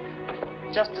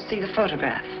 Just to see the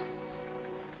photograph.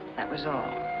 That was all.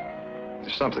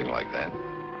 Something like that.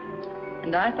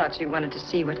 And I thought you wanted to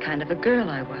see what kind of a girl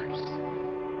I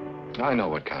was. I know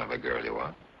what kind of a girl you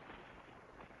are.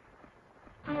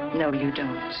 No, you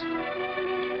don't.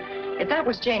 If that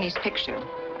was Janie's picture,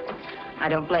 I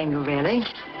don't blame you, really.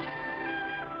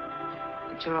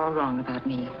 But you're all wrong about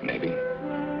me. Maybe.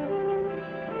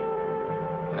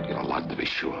 I'd get a lot to be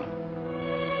sure.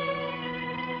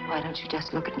 Why don't you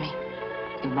just look at me?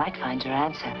 You might find your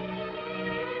answer.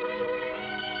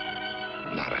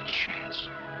 Not a chance.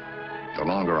 The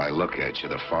longer I look at you,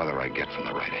 the farther I get from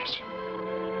the right answer.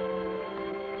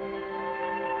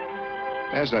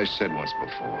 As I said once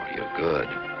before, you're good.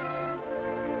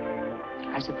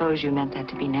 I suppose you meant that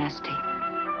to be nasty.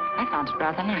 I found it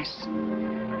rather nice.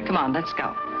 Come on, let's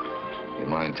go. You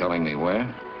mind telling me where?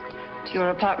 To your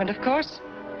apartment, of course.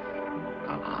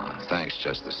 Thanks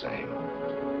just the same.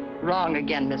 Wrong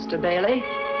again, Mr. Bailey.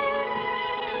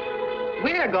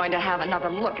 We're going to have another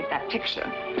look at that picture.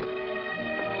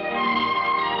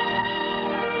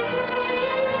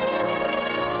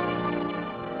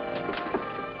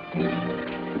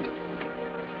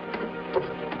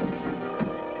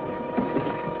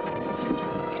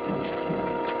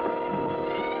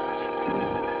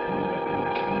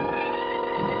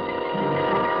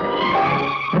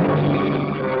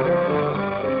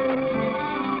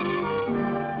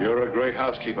 You're a great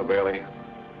housekeeper, Bailey.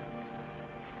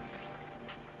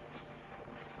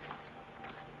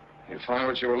 You find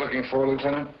what you were looking for,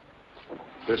 Lieutenant?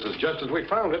 This is just as we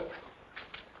found it.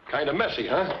 Kind of messy,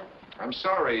 huh? I'm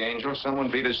sorry, Angel. Someone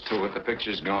beat us to it. The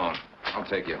picture's gone. I'll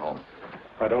take you home.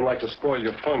 I don't like to spoil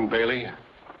your fun, Bailey,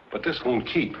 but this won't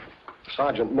keep.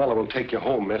 Sergeant Muller will take you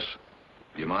home, miss.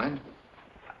 You mind?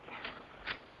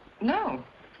 No,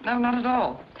 not at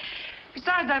all.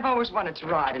 Besides, I've always wanted to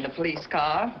ride in a police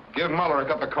car. Give Muller a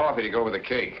cup of coffee to go with the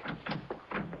cake.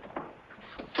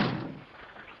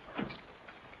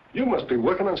 You must be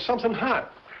working on something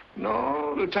hot.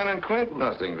 No, Lieutenant Quint,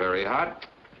 nothing very hot.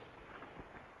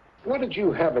 What did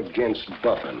you have against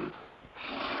Buffin?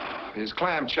 His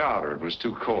clam chowder, it was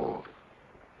too cold.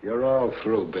 You're all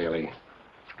through, Bailey.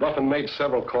 Buffin made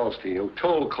several calls to you,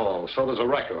 toll calls, so there's a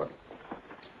record.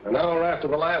 An hour after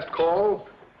the last call,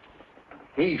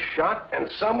 he shot, and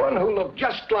someone who looked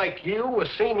just like you was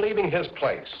seen leaving his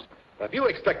place. Now, if you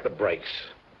expect the breaks,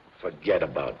 forget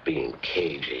about being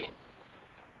cagey.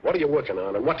 What are you working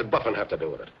on, and what did Buffin have to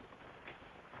do with it?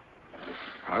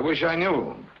 I wish I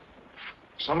knew.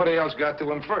 Somebody else got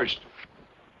to him first.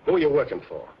 Who are you working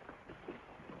for?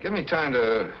 Give me time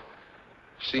to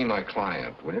see my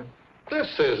client, will you?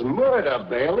 This is murder,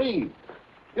 Bailey.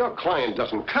 Your client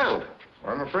doesn't count.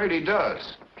 Well, I'm afraid he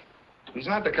does. He's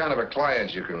not the kind of a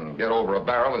client you can get over a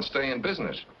barrel and stay in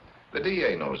business. The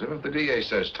DA knows him. If the DA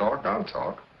says talk, I'll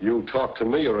talk. You talk to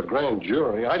me or a grand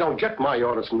jury. I don't get my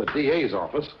orders from the DA's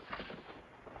office.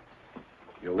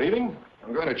 You leaving?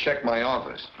 I'm going to check my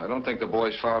office. I don't think the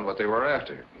boys found what they were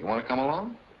after. You want to come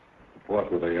along?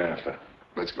 What were they after?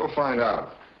 Let's go find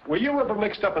out. Were you ever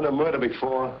mixed up in a murder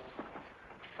before?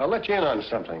 I'll let you in on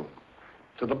something.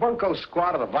 To the Bunko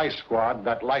squad or the Vice squad,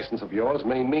 that license of yours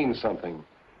may mean something.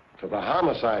 To the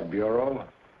Homicide Bureau,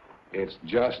 it's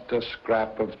just a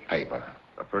scrap of paper.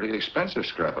 A pretty expensive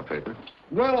scrap of paper.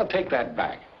 Well, I'll take that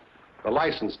back. The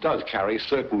license does carry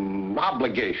certain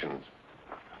obligations.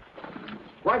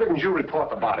 Why didn't you report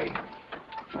the body?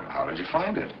 Well, how did you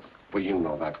find it? Well, you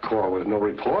know that call with no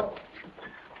report.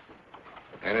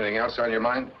 Anything else on your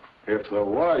mind? If there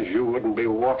was, you wouldn't be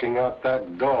walking out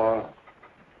that door.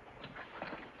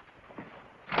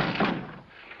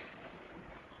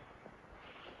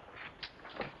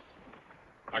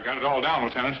 I got it all down,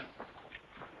 Lieutenant.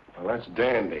 Well, that's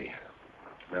dandy.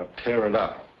 Now tear it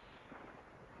up.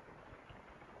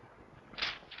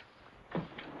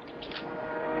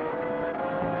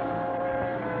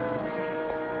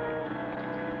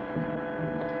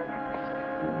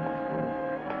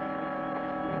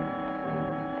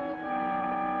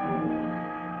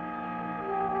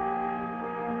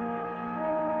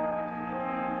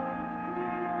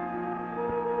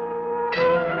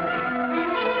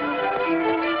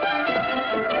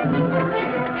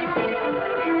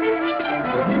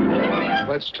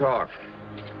 Let's talk.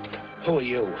 Who are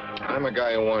you? I'm a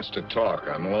guy who wants to talk.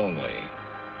 I'm lonely.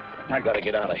 I gotta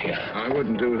get out of here. I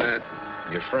wouldn't do that.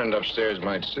 Your friend upstairs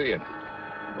might see it.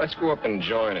 Let's go up and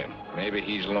join him. Maybe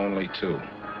he's lonely, too.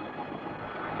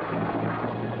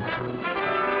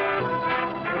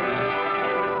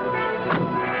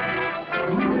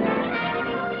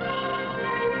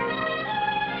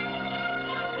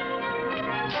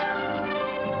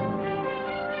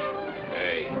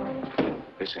 Hey,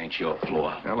 this ain't your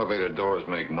floor. Elevator doors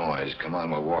make noise. Come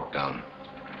on, we'll walk down.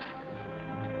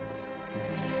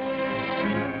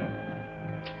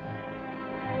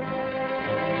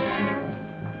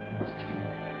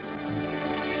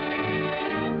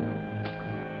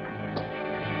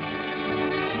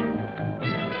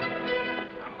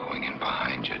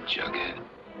 Jughead.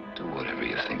 Do whatever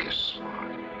you think is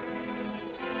smart.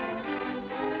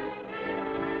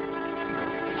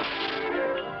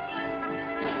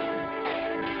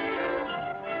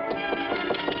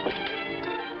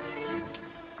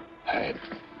 Hey,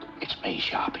 it's me,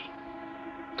 Sharpie.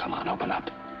 Come on, open up.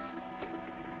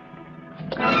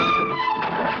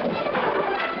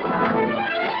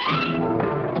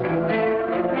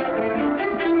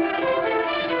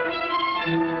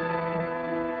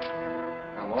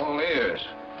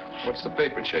 What's the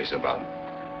paper chase about?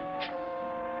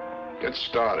 Get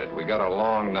started. We got a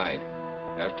long night.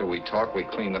 After we talk, we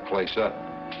clean the place up.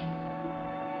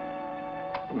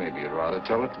 Maybe you'd rather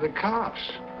tell it to the cops.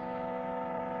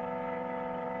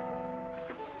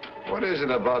 What is it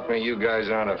about me you guys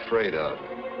aren't afraid of?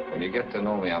 When you get to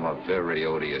know me, I'm a very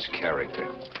odious character.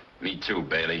 Me too,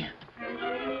 Bailey.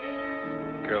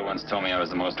 Girl once told me I was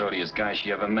the most odious guy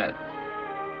she ever met.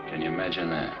 Can you imagine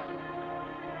that?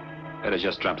 Better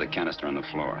just drop the canister on the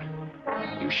floor.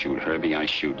 You shoot Herbie, I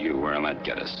shoot you. Where'll that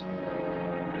get us?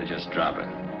 Better just drop it.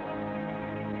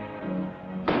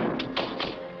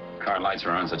 Car lights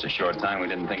were on such a short time, we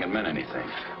didn't think it meant anything.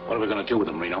 What are we gonna do with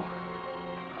him, Reno?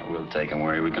 We'll take him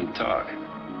where we can talk.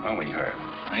 Won't we, Herb?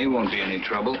 He won't be any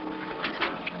trouble.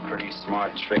 Pretty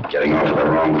smart trick getting off the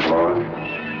wrong floor.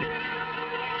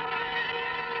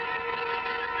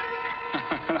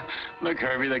 Look,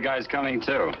 Herbie, the guy's coming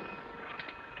too.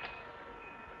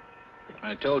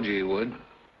 I told you he would.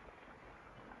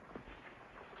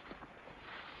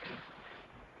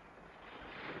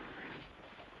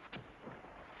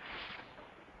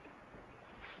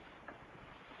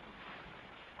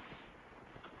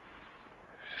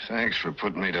 Thanks for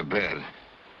putting me to bed.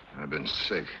 I've been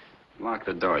sick. Lock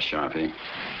the door, Sharpie.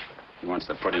 He wants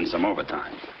to put in some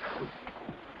overtime.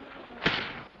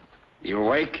 You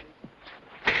awake?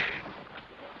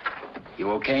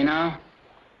 You okay now?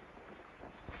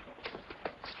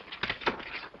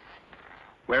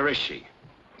 Where is she?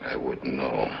 I wouldn't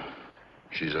know.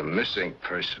 She's a missing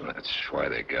person. That's why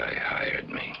the guy hired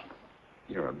me.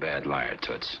 You're a bad liar,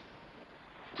 Toots.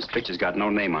 This picture's got no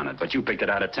name on it, but you picked it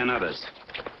out of 10 others.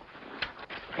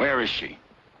 Where is she?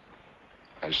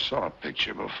 I saw a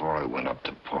picture before I went up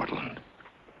to Portland.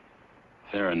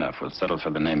 Fair enough. We'll settle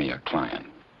for the name of your client.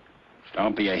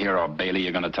 Don't be a hero, Bailey.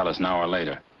 You're going to tell us now or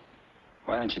later.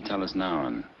 Why don't you tell us now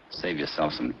and save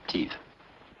yourself some teeth?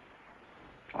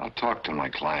 I'll talk to my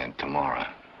client tomorrow.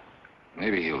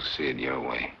 Maybe he'll see it your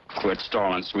way. Quit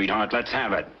stalling, sweetheart. Let's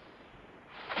have it.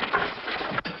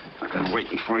 I've been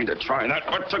waiting for you to try that.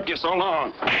 What took you so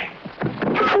long?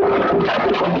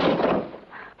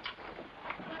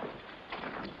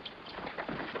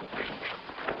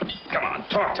 Come on,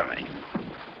 talk to me.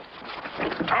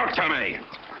 Talk to me.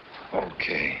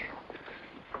 Okay.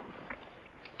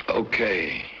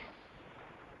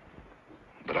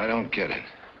 But I don't get it.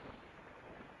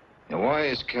 Now, why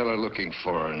is Keller looking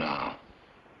for her now?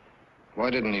 Why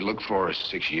didn't he look for her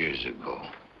 6 years ago?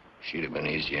 She'd have been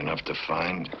easy enough to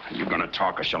find. Are you gonna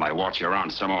talk or shall I watch you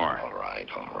around some more? All right.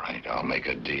 I'll make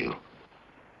a deal.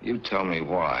 You tell me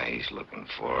why he's looking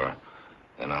for her,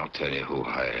 and I'll tell you who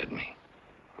hired me.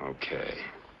 Okay.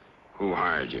 Who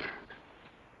hired you?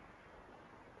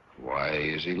 Why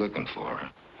is he looking for her?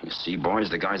 You see, boys,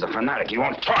 the guy's a fanatic. He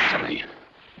won't talk to me.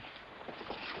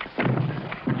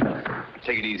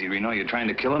 Take it easy, Reno. You're trying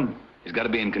to kill him? He's got to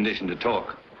be in condition to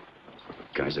talk.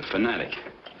 The guy's a fanatic.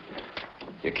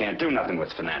 You can't do nothing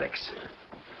with fanatics.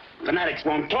 Fanatics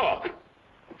won't talk.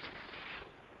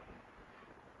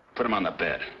 Put him on the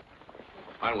bed.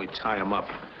 Why don't we tie him up?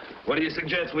 What do you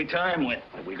suggest we tie him with?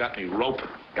 Have we got any rope?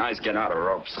 Guys get out of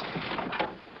ropes.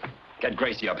 Get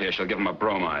Gracie up here. She'll give him a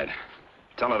bromide.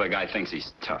 Tell her the guy thinks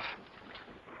he's tough.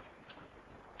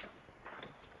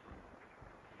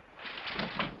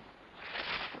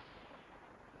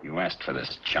 You asked for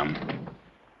this, chum.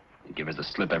 You give us the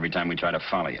slip every time we try to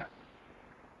follow you.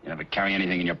 You never carry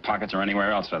anything in your pockets or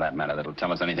anywhere else, for that matter, that'll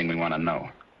tell us anything we want to know.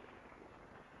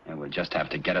 And we'll just have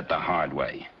to get it the hard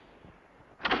way.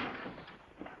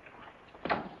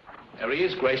 There he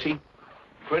is, Gracie.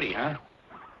 Pretty, huh?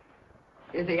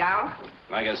 Is he out?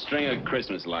 Like a string of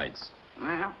Christmas lights.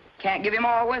 Well, can't give him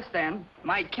all this then.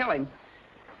 Might kill him.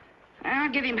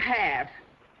 I'll give him half.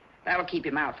 That'll keep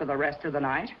him out for the rest of the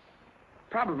night.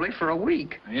 Probably for a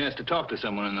week. He has to talk to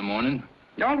someone in the morning.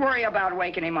 Don't worry about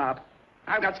waking him up.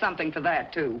 I've got something for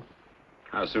that, too.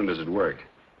 How soon does it work?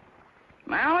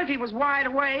 Well, if he was wide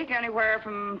awake, anywhere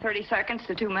from 30 seconds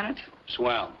to 2 minutes.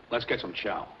 Swell. Let's get some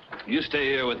chow. You stay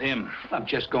here with him. I'm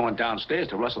just going downstairs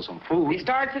to rustle some food. If he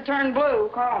starts to turn blue,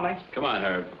 call me. Come on,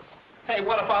 Herb. Hey,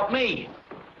 what about me?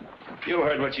 You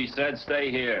heard what she said.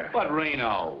 Stay here. But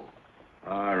Reno.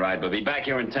 All right, we'll be back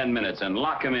here in 10 minutes and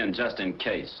lock him in just in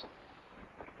case.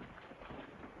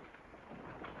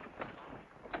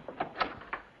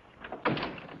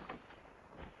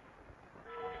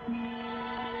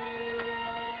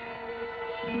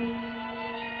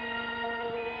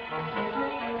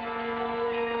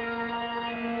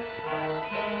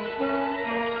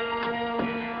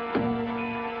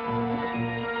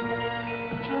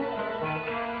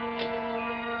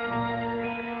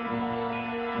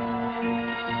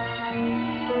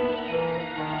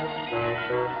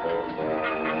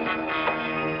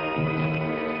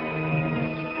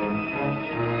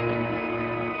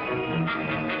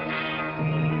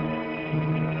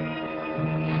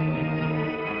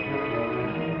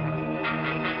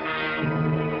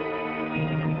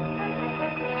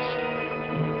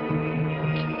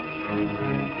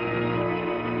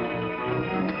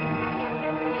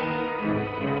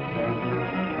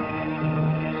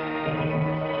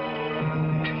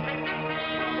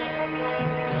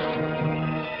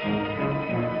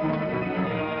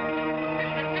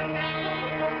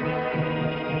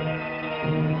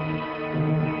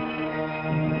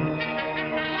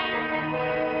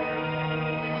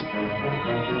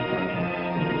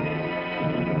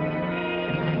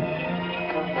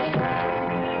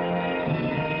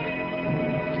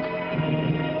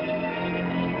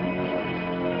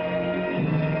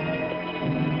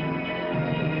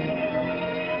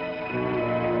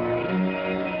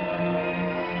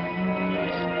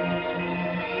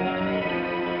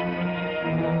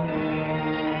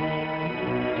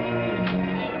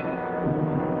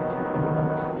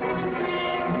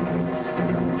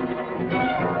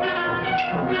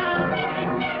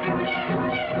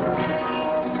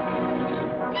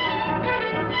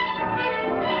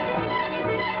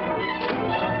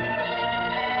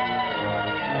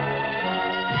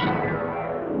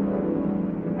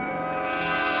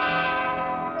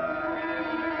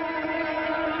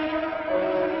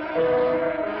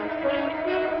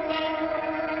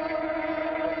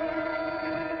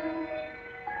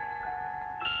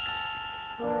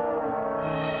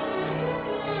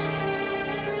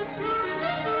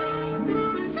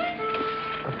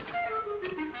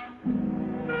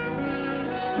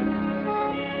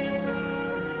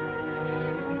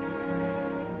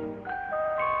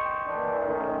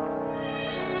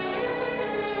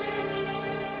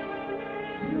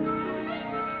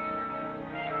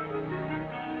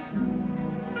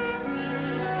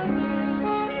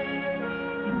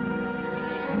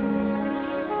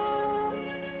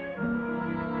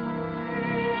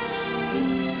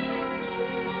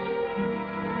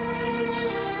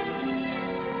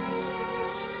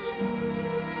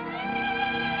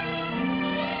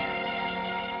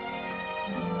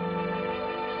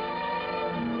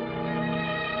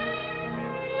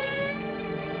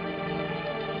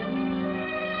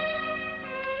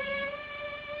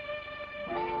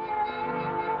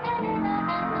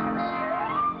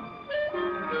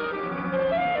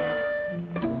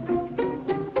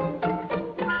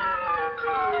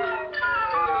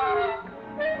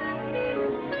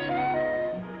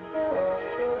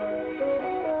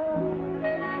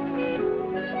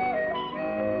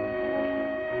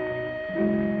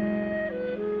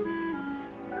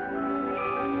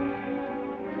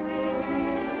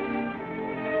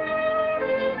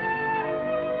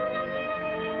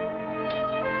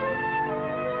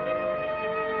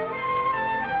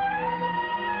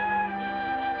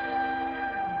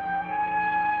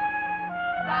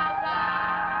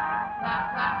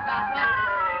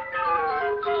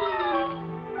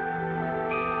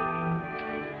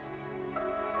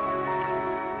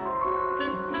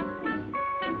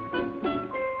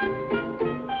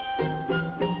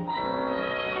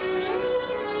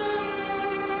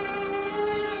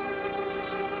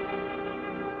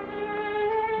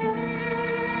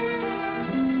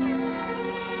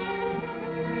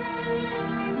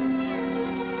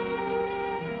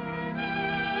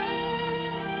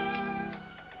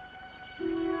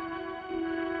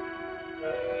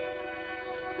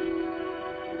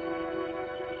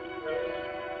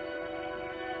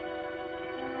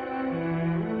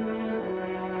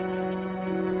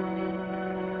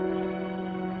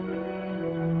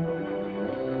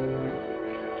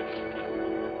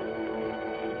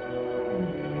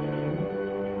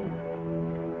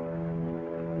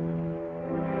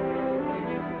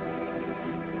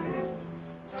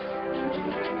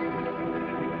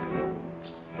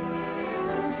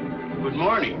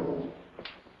 morning.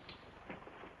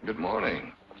 Good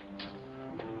morning.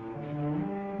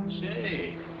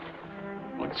 Say,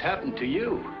 what's happened to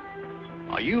you?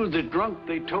 Are you the drunk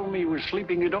they told me was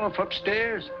sleeping it off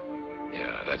upstairs?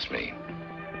 Yeah, that's me.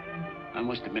 I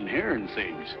must have been hearing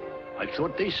things. I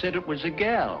thought they said it was a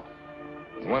gal.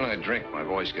 When I drink, my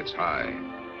voice gets high.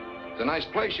 It's a nice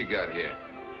place you got here.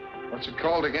 What's it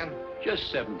called again?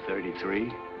 Just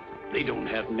 733. They don't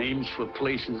have names for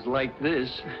places like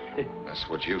this. That's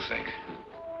what you think.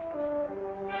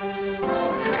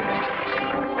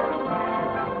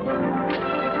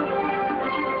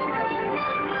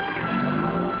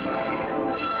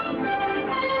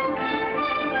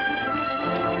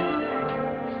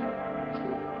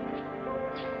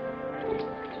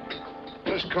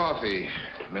 Just coffee,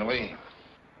 Millie.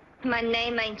 My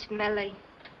name ain't Millie.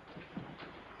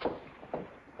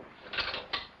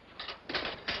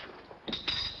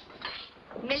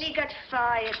 Millie got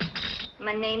fired.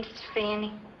 My name's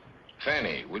Fanny.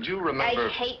 Fanny, would you remember... I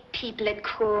hate people that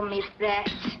call me that.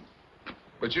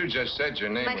 But you just said your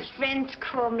name My was... friends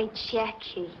call me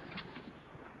Jackie.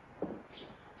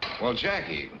 Well,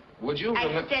 Jackie, would you I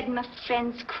remember... said my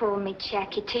friends call me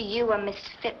Jackie. To you, I'm Miss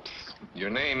Phipps. Your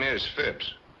name is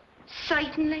Phipps.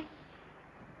 Certainly.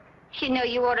 You know,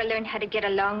 you ought to learn how to get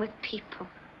along with people.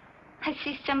 I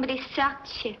see somebody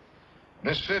socked you.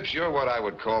 Miss Phipps, you're what I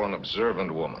would call an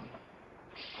observant woman.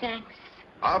 Thanks.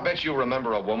 I'll bet you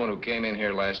remember a woman who came in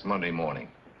here last Monday morning.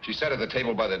 She sat at the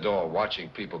table by the door watching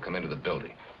people come into the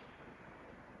building.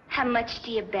 How much do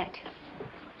you bet?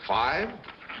 5?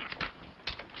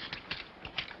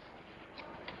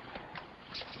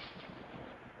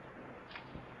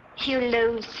 You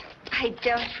lose. I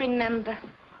don't remember.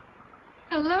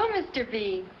 Hello, Mr.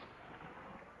 B.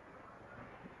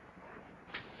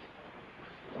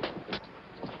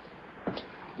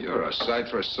 You're a sight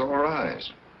for sore eyes.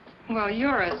 Well,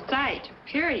 you're a sight,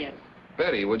 period.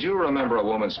 Betty, would you remember a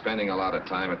woman spending a lot of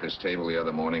time at this table the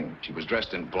other morning? She was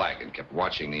dressed in black and kept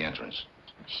watching the entrance.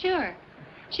 Sure.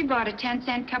 She bought a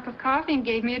 10-cent cup of coffee and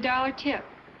gave me a $1 tip.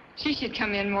 She should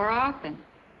come in more often.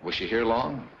 Was she here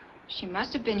long? She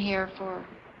must have been here for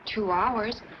 2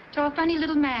 hours, till a funny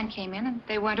little man came in and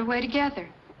they went away together.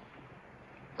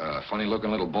 A funny-looking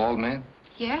little bald man?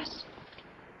 Yes.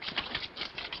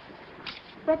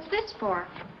 What's this for?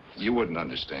 You wouldn't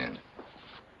understand.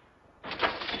 Where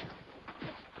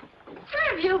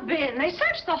have you been? They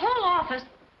searched the whole office.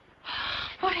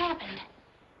 What happened?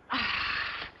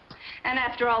 And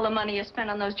after all the money you spent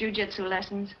on those jiu-jitsu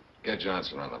lessons. Get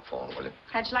Johnson on the phone, will you?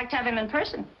 How'd you like to have him in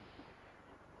person?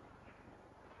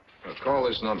 Well, call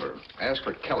this number. Ask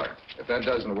for Keller. If that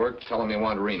doesn't work, tell him you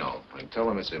want Reno. And tell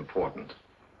him it's important.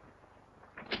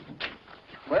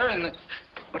 Where in the...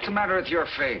 What's the matter with your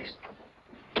face?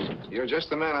 You're just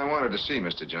the man I wanted to see,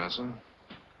 Mr. Johnson.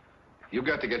 You've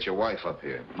got to get your wife up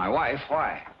here. My wife?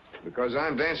 Why? Because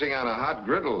I'm dancing on a hot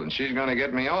griddle, and she's going to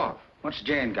get me off. What's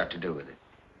Jane got to do with it?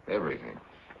 Everything.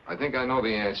 I think I know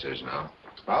the answers now.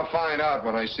 I'll find out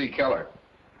when I see Keller.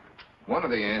 One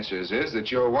of the answers is that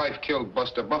your wife killed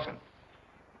Buster Buffin.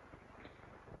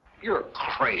 You're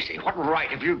crazy. What right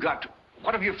have you got to...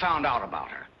 What have you found out about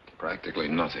her? Practically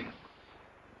nothing.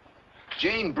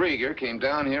 Jane Brieger came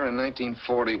down here in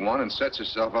 1941 and sets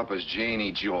herself up as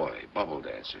Janie Joy, bubble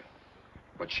dancer.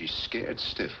 But she's scared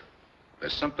stiff.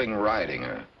 There's something riding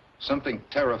her. Something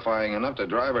terrifying enough to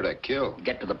drive her to kill.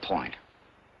 Get to the point.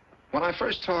 When I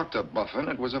first talked to Buffin,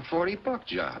 it was a $40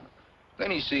 job.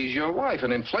 Then he sees your wife,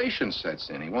 and inflation sets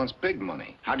in. He wants big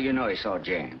money. How do you know he saw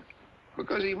Jane?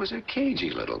 Because he was a cagey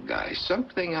little guy.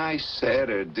 Something I said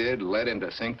or did led him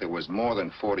to think there was more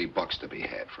than $40 to be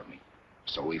had from me.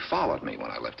 So he followed me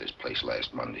when I left his place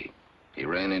last Monday. He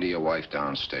ran into your wife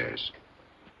downstairs.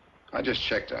 I just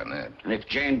checked on that. And if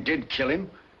Jane did kill him,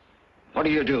 what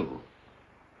do you do?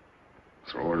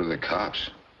 Throw her to the cops.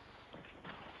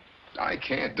 I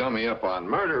can't dummy up on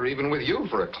murder, even with you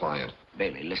for a client.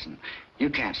 Bailey, listen. You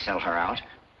can't sell her out.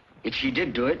 If she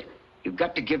did do it, you've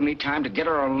got to give me time to get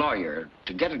her a lawyer,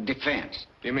 to get a defense.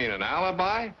 You mean an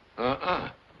alibi?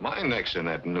 My neck's in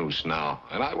that noose now,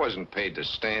 and I wasn't paid to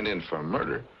stand in for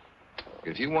murder.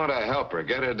 If you want to help her,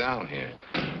 get her down here.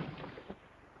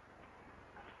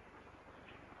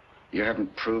 You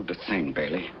haven't proved a thing,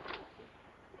 Bailey.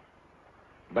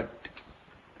 But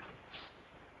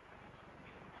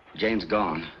Jane's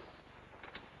gone.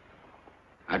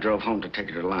 I drove home to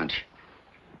take her to lunch.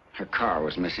 Her car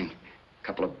was missing. A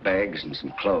couple of bags and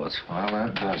some clothes. Well,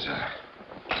 that does it.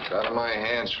 It's out of my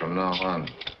hands from now on.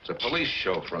 It's a police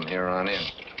show from here on in.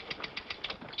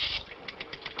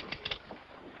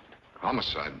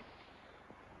 Homicide.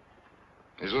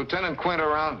 Is Lieutenant Quint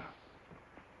around?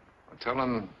 Tell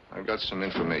him I've got some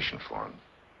information for him.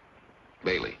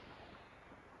 Bailey.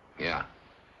 Yeah.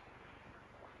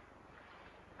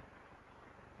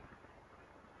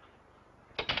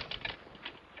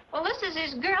 Well, this is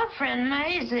his girlfriend,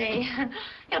 Maisie.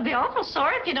 He'll be awful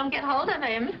sore if you don't get hold of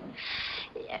him.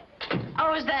 Yeah.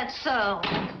 Oh, is that so?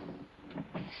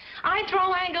 I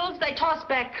throw angles, they toss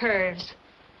back curves.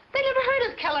 They never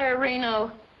heard of Keller or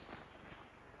Reno.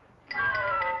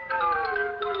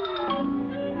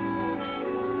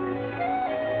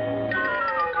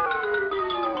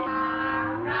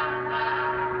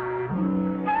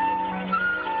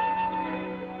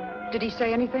 Did he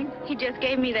say anything? He just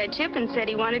gave me that chip and said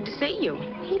he wanted to see you.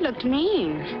 He looked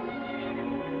mean.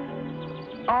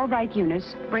 All right,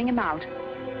 Eunice. Bring him out.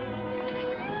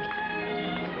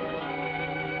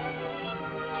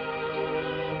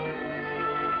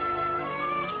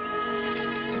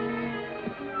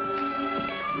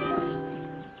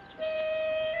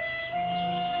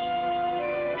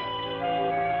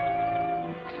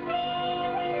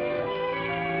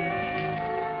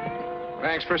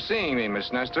 Thanks for seeing me,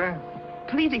 Miss Nestor.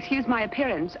 Please excuse my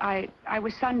appearance. I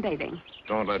was sunbathing.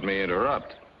 Don't let me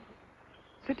interrupt.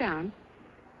 Sit down.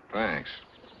 Thanks.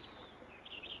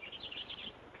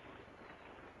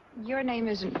 Your name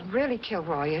isn't really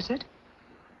Kilroy, is it?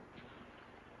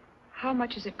 How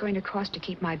much is it going to cost to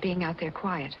keep my being out there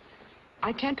quiet?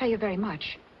 I can't pay you very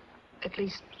much. At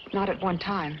least, not at one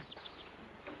time.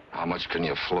 How much can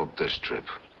you float this trip?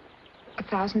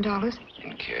 $1,000?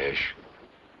 In cash.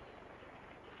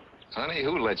 Honey,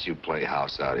 who lets you play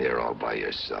house out here all by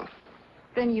yourself?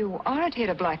 Then you aren't here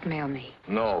to blackmail me.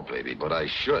 No, baby, but I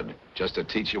should, just to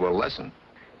teach you a lesson.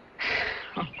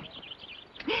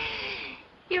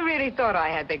 You really thought I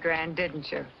had the grand,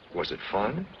 didn't you? Was it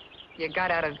fun? You got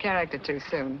out of character too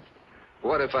soon.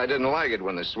 What if I didn't like it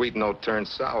when the sweet note turned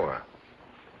sour?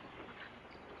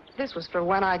 This was for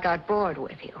when I got bored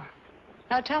with you.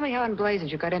 Now tell me how in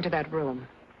blazes you got into that room.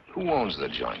 Who owns the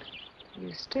joint?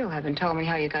 You still haven't told me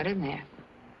how you got in there.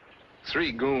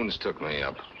 3 goons took me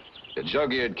up. A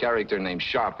jug-eared character named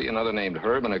Sharpie, another named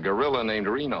Herb, and a gorilla named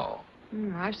Reno.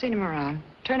 I've seen him around.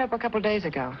 Turned up a couple days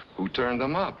ago. Who turned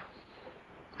them up?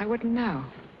 I wouldn't know.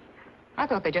 I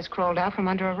thought they just crawled out from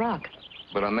under a rock.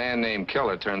 But a man named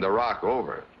Keller turned the rock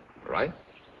over, right?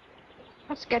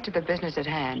 Let's get to the business at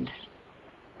hand.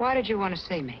 Why did you want to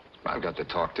see me? I've got to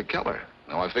talk to Keller.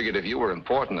 Now, I figured if you were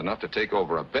important enough to take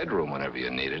over a bedroom whenever you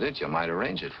needed it, you might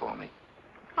arrange it for me.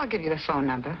 I'll give you the phone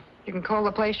number. You can call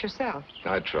the place yourself.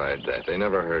 I tried that. They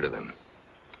never heard of him.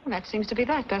 Well, that seems to be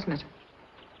that, doesn't it?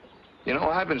 You know,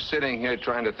 I've been sitting here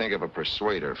trying to think of a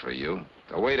persuader for you,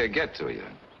 a way to get to you.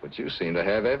 But you seem to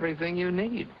have everything you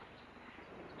need.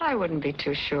 I wouldn't be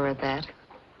too sure of that.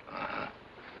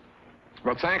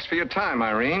 Well, thanks for your time,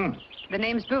 Irene. The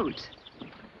name's Boots.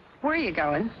 Where are you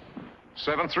going?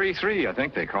 733, I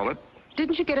think they call it.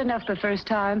 Didn't you get enough the first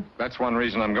time? That's one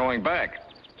reason I'm going back.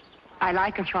 I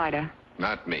like a fighter.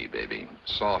 Not me, baby.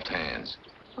 Soft hands.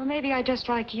 Well, maybe I just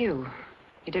like you.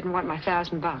 You didn't want my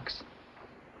 $1,000.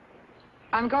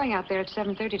 I'm going out there at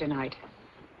 7:30 tonight.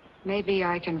 Maybe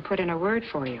I can put in a word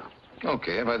for you.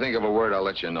 Okay, if I think of a word, I'll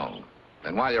let you know.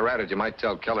 And while you're at it, you might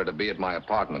tell Keller to be at my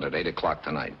apartment at 8 o'clock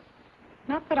tonight.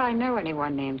 Not that I know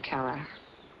anyone named Keller.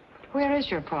 Where is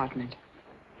your apartment?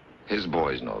 His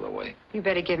boys know the way. You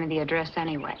better give me the address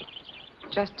anyway,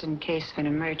 just in case of an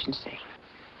emergency.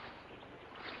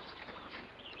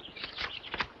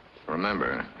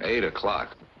 Remember, 8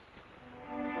 o'clock.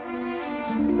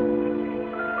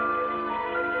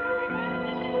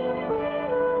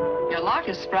 Your lock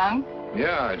is sprung.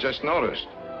 Yeah, I just noticed.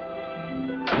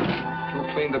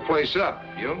 Who cleaned the place up?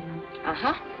 You?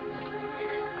 Uh-huh.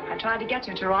 I tried to get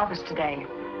you to her office today.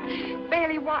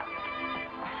 Bailey, what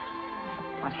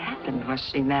happened? Was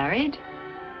she married?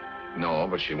 No,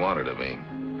 but she wanted to be.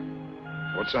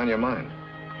 What's on your mind?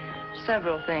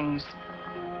 Several things.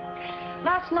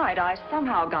 Last night, I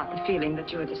somehow got the feeling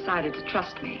that you had decided to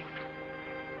trust me.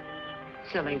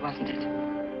 Silly, wasn't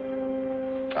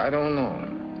it? I don't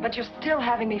know. But you're still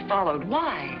having me followed.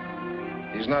 Why?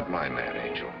 He's not my man,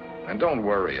 Angel. And don't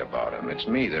worry about him. It's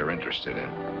me they're interested in.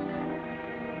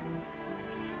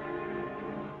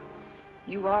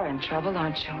 You are in trouble,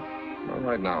 aren't you? Well,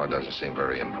 right now, it doesn't seem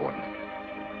very important.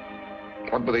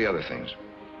 What were the other things?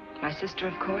 My sister,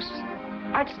 of course.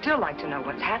 I'd still like to know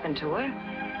what's happened to her.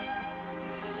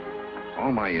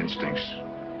 All my instincts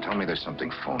tell me there's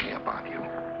something phony about you.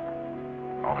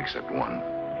 All except one.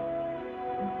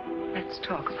 Let's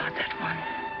talk about that one.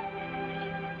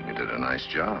 You did a nice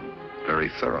job. Very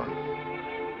thorough.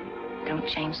 Don't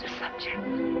change the subject.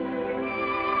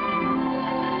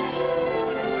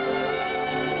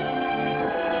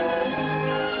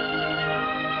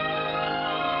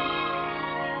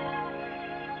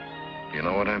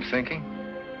 what I'm thinking?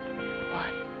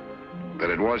 What? That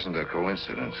it wasn't a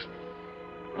coincidence.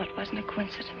 What wasn't a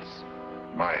coincidence?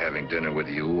 My having dinner with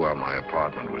you while my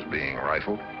apartment was being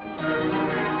rifled.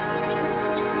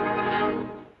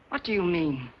 What do you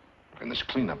mean? In this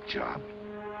cleanup job.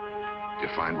 Did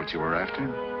you find what you were after?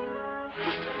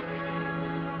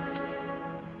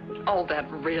 Oh, that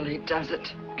really does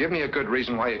it. Give me a good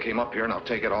reason why you came up here and I'll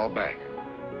take it all back.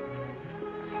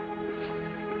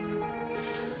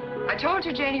 I told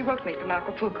you Janie wrote me from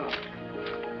Acapulco.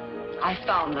 I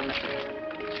found the letter.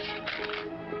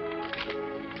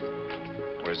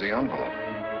 Where's the envelope?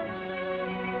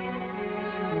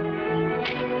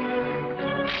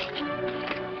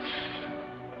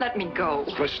 Let me go.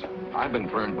 Listen, I've been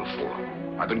burned before.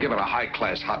 I've been given a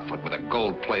high-class hotfoot with a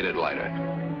gold-plated lighter.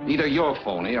 Either you're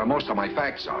phony or most of my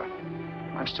facts are.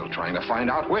 I'm still trying to find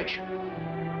out which.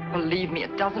 Believe me,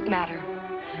 it doesn't matter.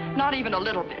 Not even a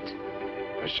little bit.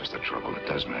 That's just the trouble. It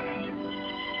does matter.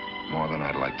 More than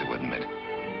I'd like to admit.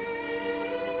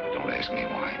 But don't ask me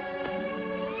why.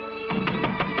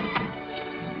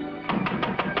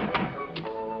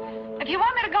 If you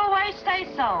want me to go away, say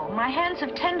so. My hands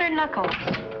have tender knuckles.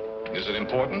 Is it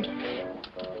important?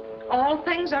 All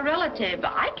things are relative.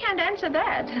 I can't answer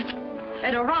that.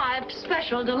 It arrived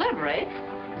special delivery.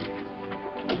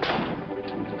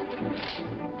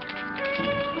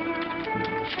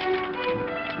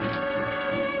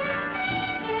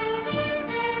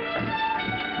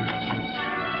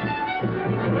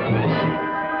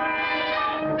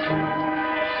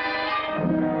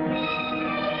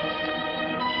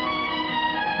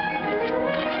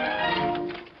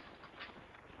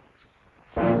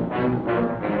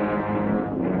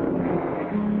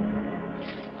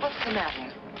 What's the matter?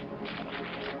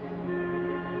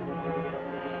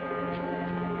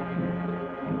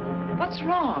 What's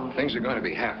wrong? Things are going to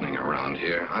be happening around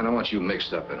here. I don't want you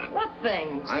mixed up in it. What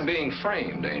things? I'm being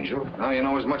framed, Angel. Now you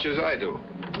know as much as I do.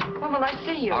 When will I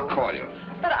see you? I'll call you.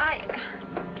 But I...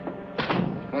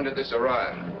 When did this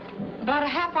arrive? About a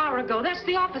half hour ago. That's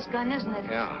the office gun, isn't it?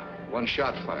 Yeah, one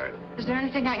shot fired. Is there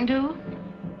anything I can do?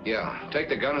 Yeah, take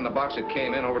the gun and the box it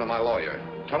came in over to my lawyer.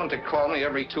 Tell him to call me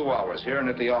every 2 hours here and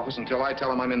at the office until I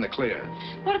tell him I'm in the clear.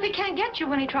 What if he can't get you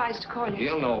when he tries to call you?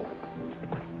 He'll know.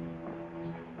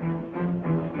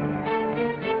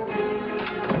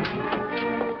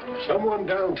 Someone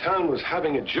downtown was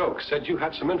having a joke, said you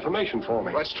had some information for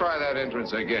me. Let's try that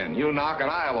entrance again. You knock and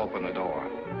I'll open the door.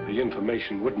 The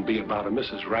information wouldn't be about a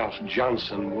Mrs. Ralph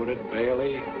Johnson, would it,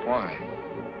 Bailey? Why?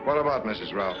 What about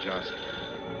Mrs. Ralph Johnson?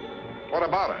 What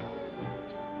about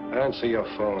her? Answer your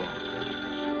phone.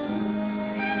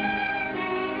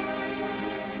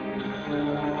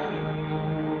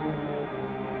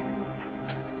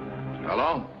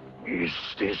 Hello? Is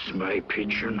this my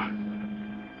pigeon?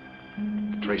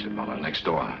 Trace it, Mother, next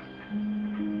door.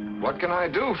 What can I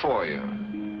do for you?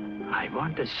 I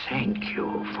want to thank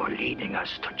you for leading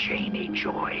us to Janie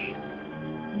Joy.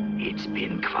 It's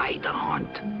been quite a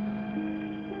hunt.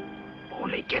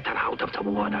 Only get her out of the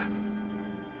water.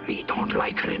 We don't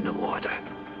like her in the water.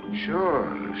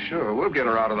 Sure. We'll get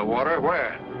her out of the water.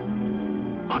 Where?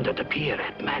 Under the pier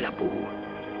at Malibu.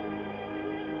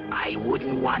 I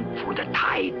wouldn't want for the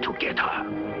tide to get her.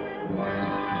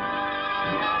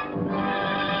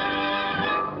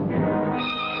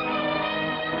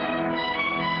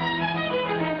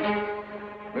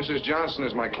 Mrs. Johnson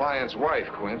is my client's wife,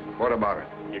 Quint. What about her?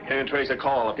 You can't trace a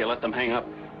call if you let them hang up.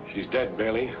 She's dead,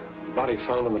 Bailey. Body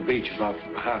found on the beach about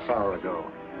a half hour ago.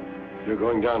 You're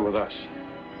going down with us.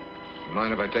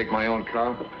 Mind if I take my own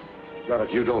car? Not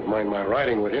if you don't mind my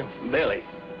riding with you. Bailey,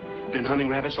 been hunting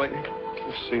rabbits lately?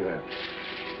 Let's see that.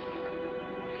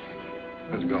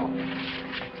 Let's go.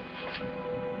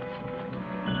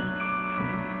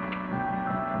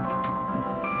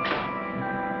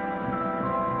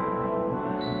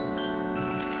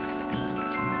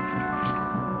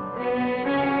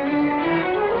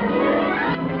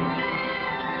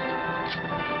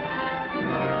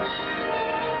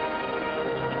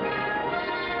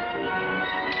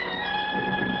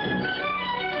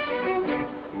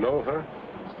 Know her?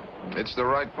 It's the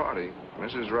right party,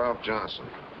 Mrs. Ralph Johnson.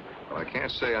 But I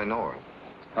can't say I know her.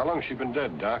 How long's she been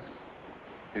dead, Doc?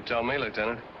 You tell me,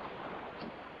 Lieutenant.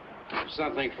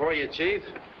 Something for you, Chief.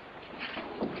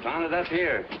 Found it up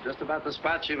here, just about the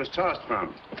spot she was tossed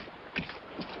from.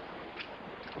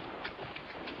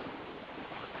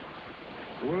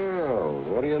 Well,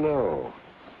 what do you know?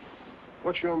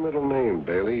 What's your middle name,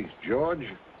 Bailey? George?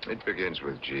 It begins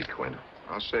with G, Quint.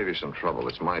 I'll save you some trouble.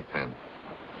 It's my pen.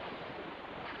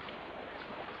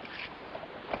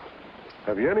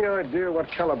 Have you any idea what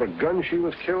caliber gun she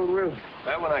was killed with?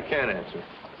 That one I can't answer.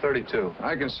 32.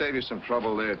 I can save you some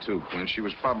trouble there, too, Quinn. She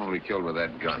was probably killed with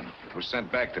that gun. It was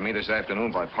sent back to me this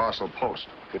afternoon by parcel post.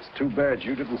 It's too bad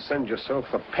you didn't send yourself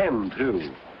the pen,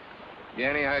 too. You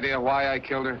any idea why I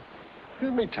killed her?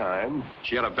 Give me time.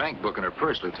 She had a bank book in her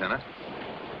purse, Lieutenant.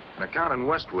 An account in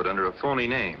Westwood under a phony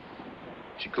name.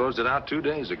 She closed it out 2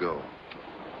 days ago.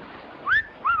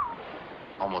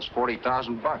 Almost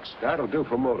 40,000 bucks. That'll do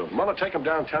for motive. Muller, take him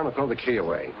downtown and throw the key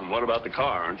away. And what about the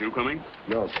car? Aren't you coming?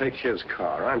 No, take his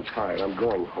car. I'm tired. I'm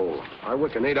going home. I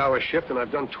work an 8-hour shift, and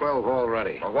I've done 12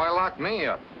 already. Well, why lock me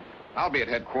up? I'll be at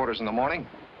headquarters in the morning.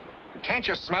 Can't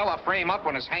you smell a frame up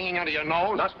when it's hanging under your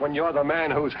nose? Not when you're the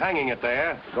man who's hanging it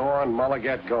there. Go on, Muller,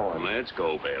 get going. Let's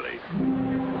go, Bailey.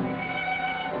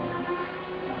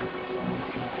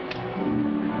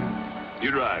 You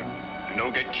drive, and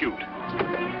don't get cute.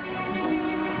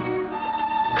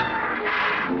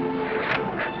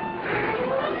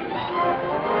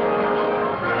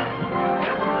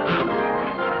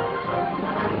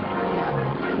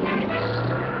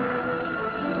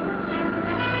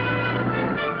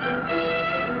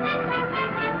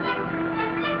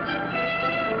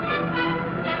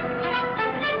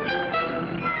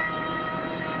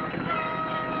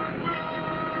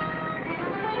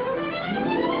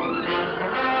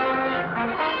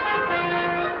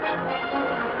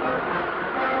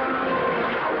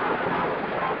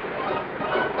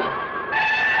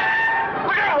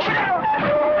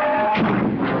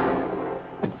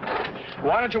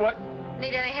 Why don't you what?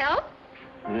 Need any help?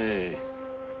 Hey.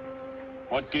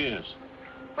 What gives?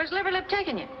 Where's Liverlip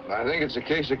taking you? I think it's a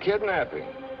case of kidnapping.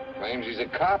 Claims he's a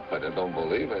cop, but I don't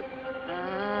believe it.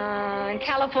 In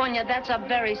California, that's a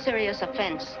very serious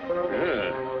offense.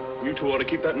 Yeah. You two ought to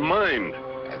keep that in mind.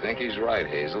 I think he's right,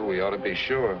 Hazel. We ought to be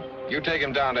sure. You take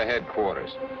him down to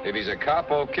headquarters. If he's a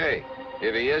cop, okay.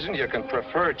 If he isn't, you can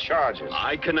prefer charges.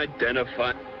 I can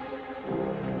identify...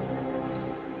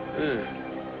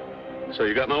 So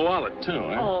you got my wallet, too,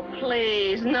 huh? Oh,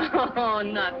 please. No,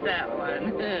 not that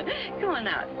one. Come on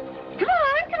out.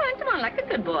 Come on, like a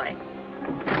good boy.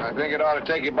 I think it ought to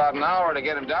take you about an hour to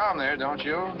get him down there, don't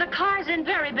you? The car's in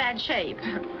very bad shape.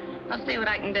 I'll see what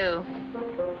I can do.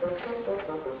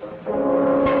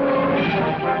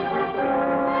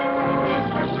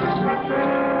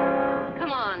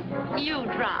 Come on, you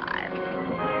drive.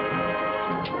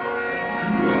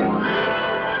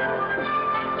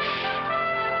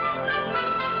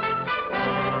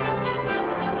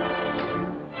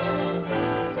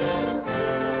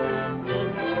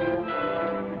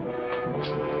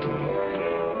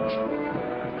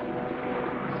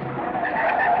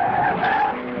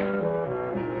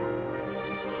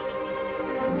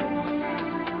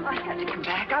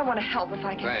 I want to help if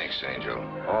I can. Thanks, Angel.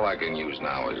 All I can use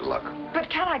now is luck. But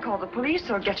can I call the police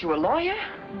or get you a lawyer?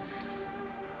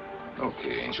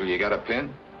 Okay, Angel, you got a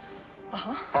pin?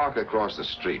 Uh-huh. Park across the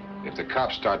street. If the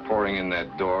cops start pouring in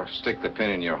that door, stick the pin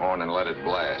in your horn and let it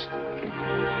blast.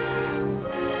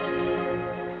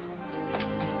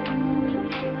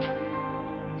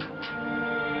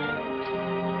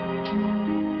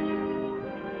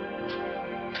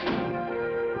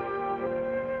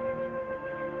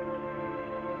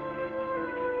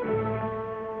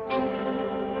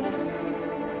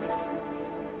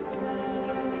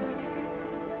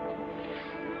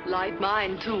 Light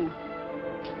mine, too.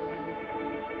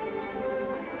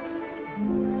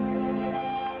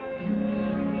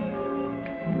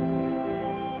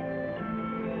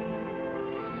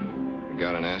 You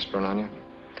got an aspirin on you?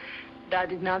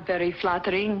 That is not very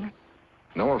flattering.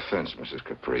 No offense, Mrs.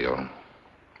 Caprio.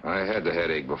 I had the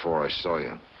headache before I saw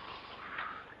you.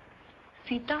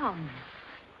 Sit down.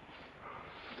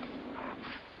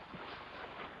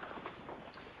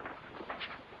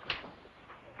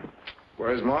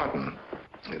 Where's Martin?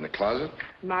 In the closet?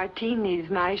 Martin is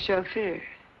my chauffeur.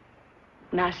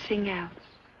 Nothing else.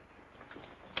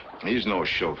 He's no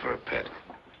chauffeur, Pet.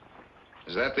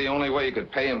 Is that the only way you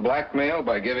could pay him blackmail,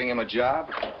 by giving him a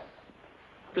job?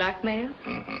 Blackmail?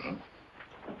 Mm-hmm.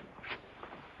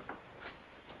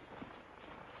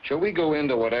 Shall we go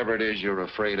into whatever it is you're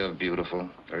afraid of, beautiful?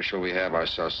 Or shall we have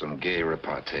ourselves some gay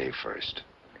repartee first?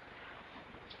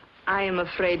 I am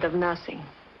afraid of nothing.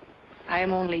 I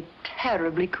am only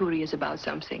terribly curious about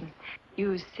something.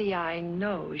 You see, I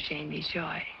know Janis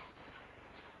Joy.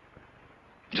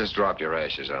 Just drop your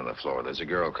ashes on the floor. There's a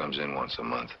girl comes in once a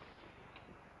month.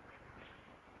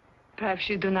 Perhaps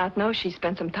you do not know she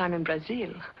spent some time in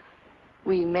Brazil.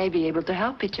 We may be able to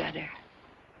help each other.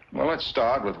 Well, let's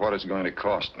start with what it's going to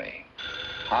cost me.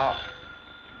 How?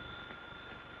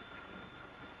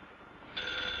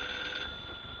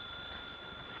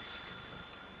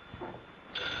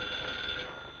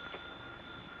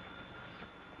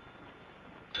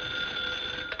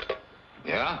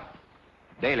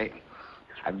 Bailey,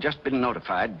 I've just been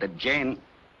notified that Jane's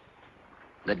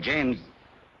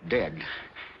dead.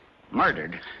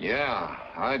 Murdered. Yeah,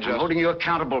 I'm holding you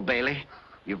accountable, Bailey.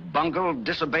 You've bungled,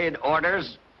 disobeyed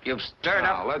orders. You've stirred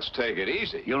up... Now, let's take it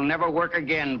easy. You'll never work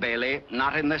again, Bailey.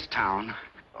 Not in this town.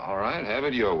 All right, have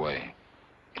it your way.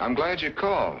 I'm glad you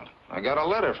called. I got a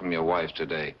letter from your wife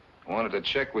today. I wanted to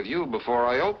check with you before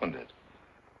I opened it.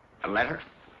 A letter?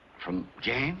 From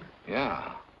Jane?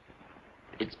 Yeah.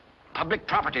 It's public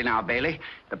property now, Bailey.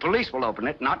 The police will open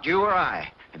it, not you or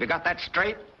I. Have you got that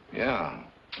straight? Yeah.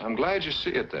 I'm glad you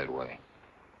see it that way.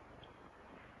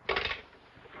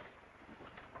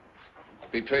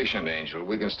 Be patient, Angel.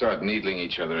 We can start needling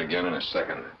each other again in a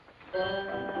second.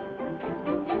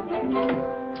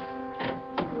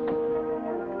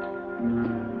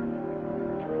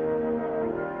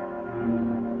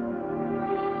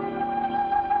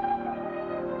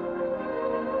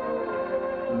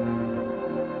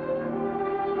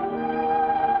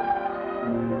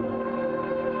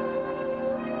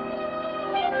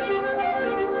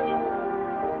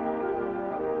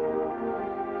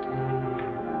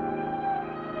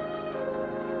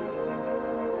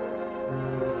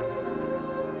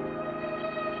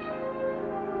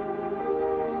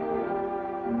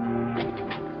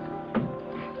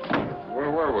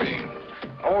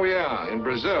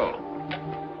 Brazil.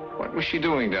 What was she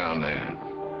doing down there?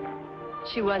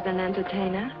 She was an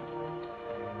entertainer.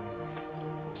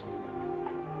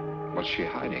 What's she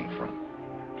hiding from?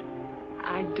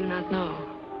 I do not know.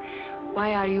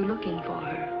 Why are you looking for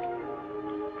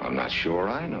her? I'm not sure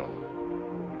I know.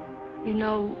 You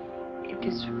know, it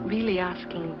is really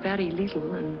asking very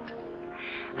little,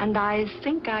 and I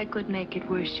think I could make it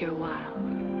worth your while.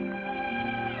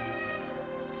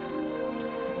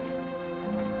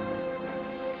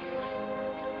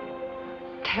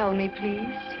 Tell me,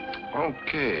 please.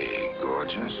 Okay,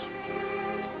 gorgeous.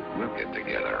 We'll get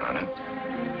together on it.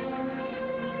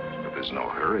 But there's no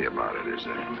hurry about it, is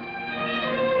there?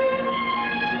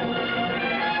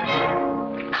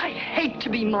 I hate to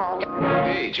be mauled.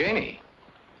 Hey, Janie.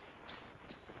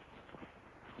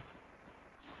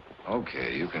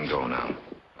 Okay, you can go now.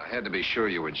 I had to be sure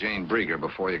you were Jane Brieger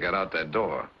before you got out that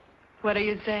door. What are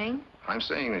you saying? I'm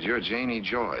saying that you're Janie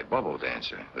Joy, bubble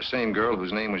dancer. The same girl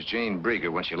whose name was Jane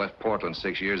Brieger when she left Portland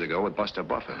 6 years ago with Buster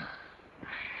Buffin.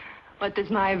 What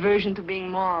does my aversion to being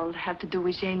mauled have to do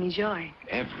with Janie Joy?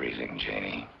 Everything,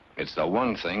 Janie. It's the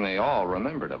one thing they all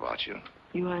remembered about you.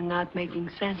 You are not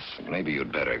making sense. Maybe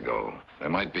you'd better go. There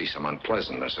might be some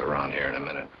unpleasantness around here in a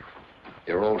minute.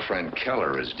 Your old friend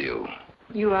Keller is due.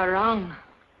 You are wrong.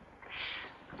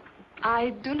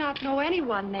 I do not know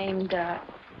anyone named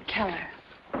Keller.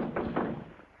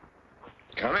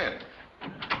 Come in.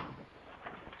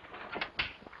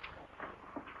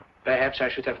 Perhaps I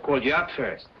should have called you up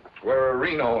first. Where are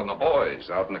Reno and the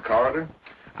boys? Out in the corridor?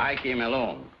 I came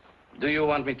alone. Do you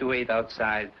want me to wait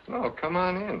outside? No, come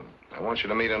on in. I want you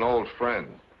to meet an old friend.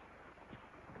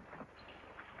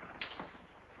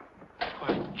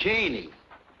 Why, Janie.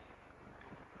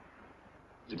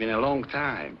 It's been a long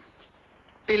time.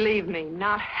 Believe me,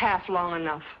 not half long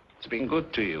enough. It's been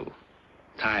good to you.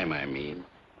 Time, I mean.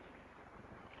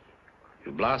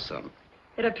 You blossom.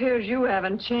 It appears you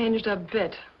haven't changed a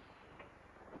bit.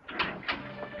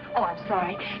 Oh, I'm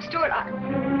sorry. Stuart,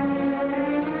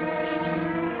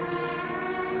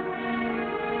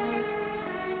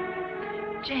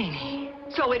 Janie.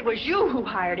 So it was you who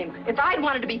hired him. If I'd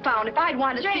wanted to be found, if I'd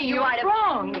wanted to see you, I'd have...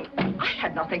 wrong. I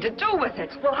had nothing to do with it.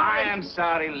 Well, I am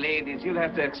sorry, ladies. You'll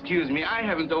have to excuse me. I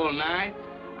haven't all night.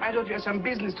 I thought you had some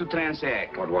business to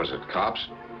transact. What was it, cops?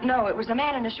 No, it was a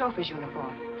man in a chauffeur's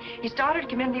uniform. He started to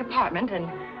come in the apartment, and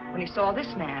when he saw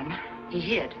this man, he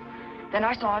hid. Then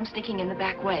I saw him sneaking in the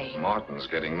back way. Martin's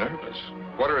getting nervous.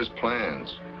 What are his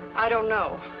plans? I don't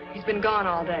know. He's been gone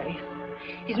all day.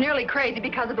 He's nearly crazy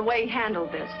because of the way he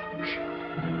handled this.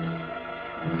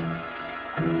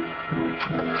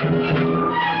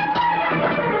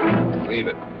 Leave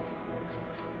it.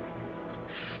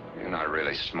 You're not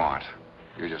really smart.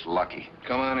 You're just lucky.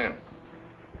 Come on in.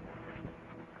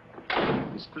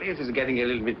 This place is getting a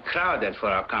little bit crowded for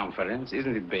our conference,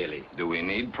 isn't it, Bailey? Do we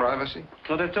need privacy?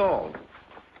 Not at all.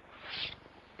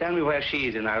 Tell me where she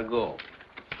is and I'll go.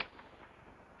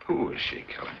 Who is she,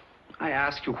 Keller? I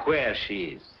ask you where she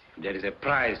is. If there is a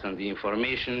price on the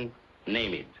information,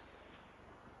 name it.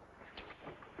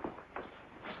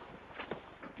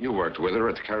 You worked with her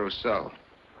at the Carousel.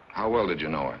 How well did you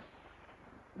know her?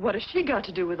 What has she got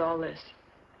to do with all this?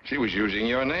 She was using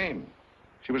your name.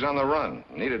 She was on the run,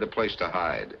 needed a place to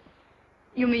hide.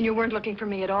 You mean you weren't looking for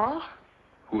me at all?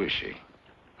 Who is she?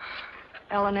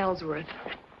 Ellen Ellsworth.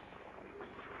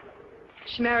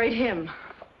 She married him.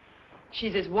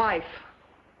 She's his wife.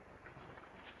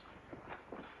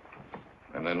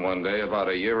 And then one day, about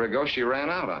a year ago, she ran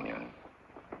out on you.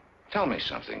 Tell me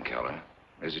something, Keller.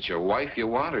 Is it your wife you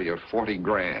want or your 40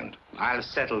 grand? I'll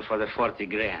settle for the 40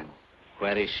 grand.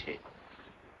 Where is she?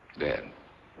 Dead.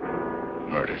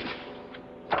 Murdered.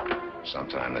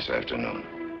 Sometime this afternoon.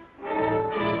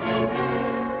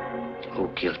 Who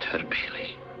killed her,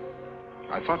 Bailey?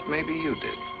 I thought maybe you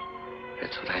did.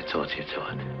 That's what I thought you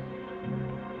thought.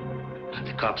 Are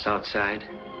the cops outside?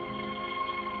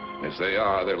 If they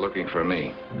are, they're looking for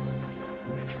me.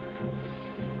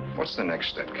 What's the next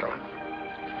step, Keller?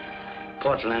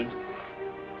 Portland.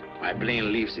 My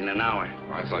plane leaves in an hour.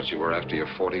 I thought you were after your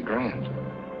 40 grand.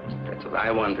 That's what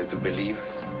I wanted to believe.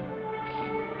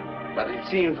 But it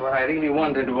seems what I really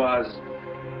wanted was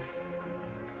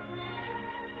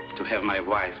to have my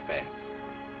wife back.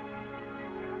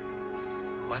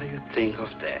 What do you think of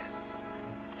that?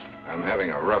 I'm having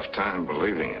a rough time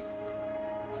believing it.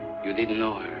 You didn't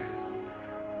know her.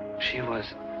 She was...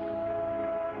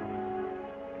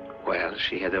 Well,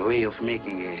 she had a way of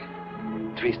making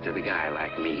a twisted guy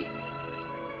like me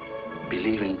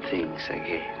believe in things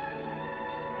again.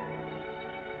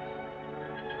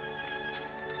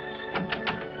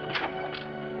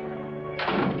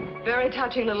 Very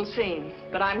touching little scene,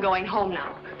 but I'm going home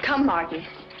now. Come, Martin.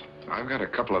 I've got a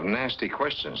couple of nasty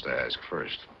questions to ask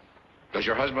first. Does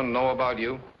your husband know about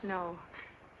you? No.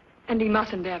 And he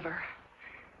mustn't ever.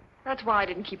 That's why I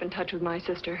didn't keep in touch with my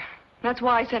sister. That's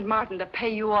why I sent Martin to pay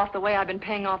you off the way I've been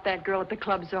paying off that girl at the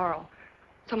Club Zorro.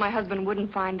 So my husband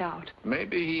wouldn't find out.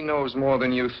 Maybe he knows more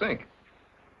than you think.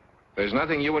 There's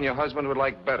nothing you and your husband would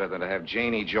like better than to have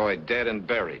Janie Joy dead and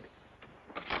buried.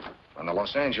 On the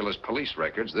Los Angeles police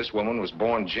records, this woman was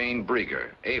born Jane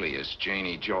Brieger, alias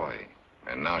Janie Joy.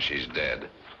 And now she's dead.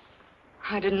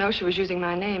 I didn't know she was using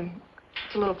my name.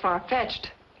 It's a little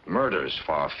far-fetched. Murder's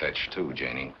far-fetched, too,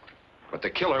 Janie. But the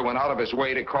killer went out of his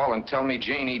way to call and tell me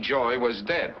Janie Joy was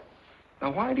dead.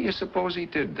 Now, why do you suppose he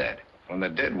did that when the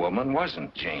dead woman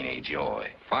wasn't Janie Joy?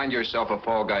 Find yourself a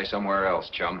fall guy somewhere else,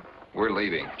 chum. We're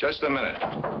leaving. Just a minute.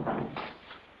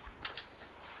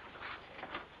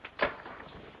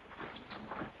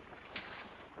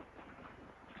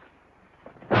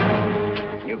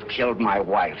 You've killed my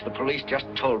wife. The police just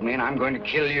told me, and I'm going to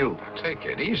kill you. Take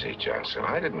it easy, Johnson.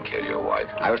 I didn't kill your wife.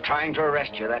 I was trying to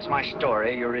arrest you. That's my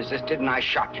story. You resisted, and I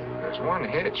shot you. There's one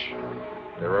hitch.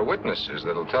 There are witnesses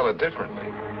that'll tell it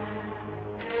differently.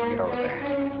 Get over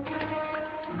there.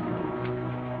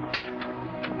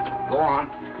 Go on.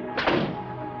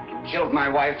 You killed my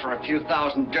wife for a few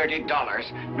 $1,000 dirty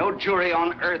dollars. No jury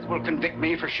on earth will convict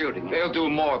me for shooting you. They'll do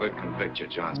more than convict you,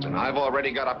 Johnston. I've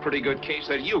already got a pretty good case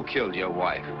that you killed your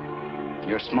wife.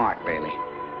 You're smart, Bailey.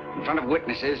 In front of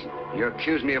witnesses, you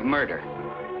accuse me of murder.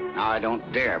 Now I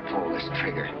don't dare pull this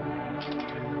trigger.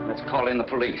 Let's call in the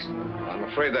police. I'm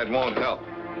afraid that won't help.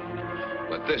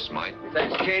 But this might. If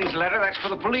that's Jane's letter, that's for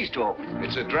the police to open.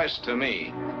 It's addressed to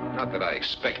me. Not that I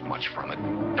expect much from it.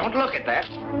 Don't look at that.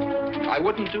 I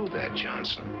wouldn't do that,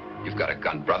 Johnson. You've got a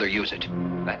gun, brother. Use it.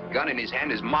 That gun in his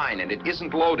hand is mine, and it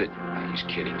isn't loaded. He's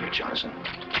kidding you, Johnson.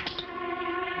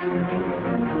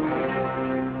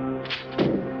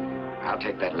 I'll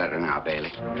take that letter now,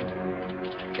 Bailey.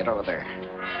 Get over there.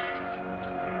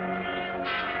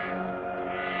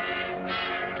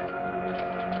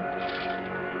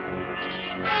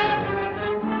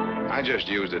 I just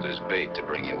used it as bait to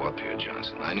bring you up here,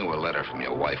 Johnson. I knew a letter from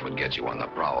your wife would get you on the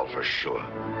prowl for sure.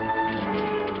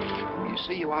 You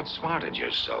see, you outsmarted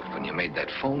yourself when you made that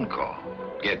phone call.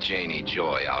 Get Janie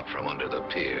Joy out from under the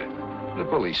pier. The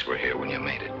police were here when you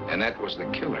made it. And that was the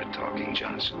killer talking,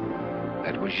 Johnson.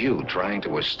 That was you trying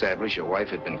to establish your wife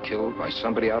had been killed by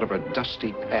somebody out of her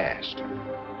dusty past.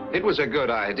 It was a good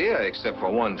idea, except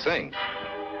for one thing.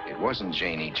 It wasn't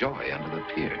Janie Joy under the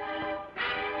pier.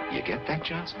 You get that,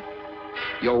 Johnson?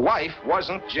 Your wife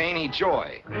wasn't Janie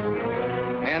Joy.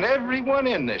 And everyone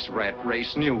in this rat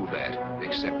race knew that,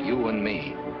 except you and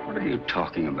me. What are you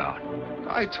talking about?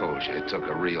 I told you it took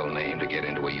a real name to get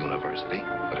into a university,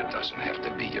 but it doesn't have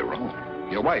to be your own.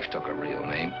 Your wife took a real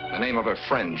name, the name of her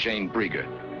friend, Jane Brieger.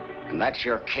 And that's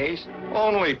your case?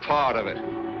 Only part of it.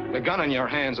 The gun in your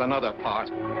hand's another part,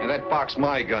 and that box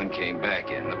my gun came back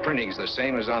in. The printing's the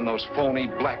same as on those phony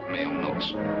blackmail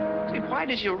notes. See, why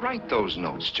did you write those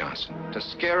notes, Johnson? To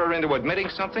scare her into admitting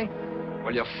something?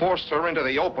 Well, you forced her into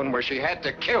the open where she had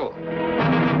to kill.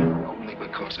 Only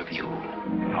because of you.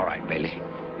 All right, Bailey.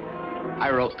 I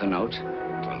wrote the notes.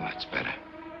 Well, that's better.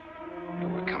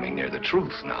 We're coming near the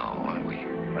truth now, aren't we?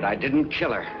 But I didn't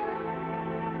kill her.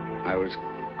 I was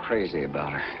crazy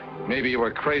about her. Maybe you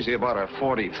were crazy about her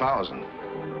 40,000.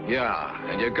 Yeah,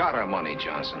 and you got her money,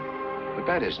 Johnson. But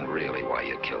that isn't really why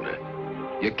you killed her.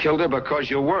 You killed her because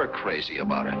you were crazy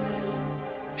about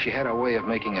her. She had a way of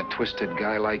making a twisted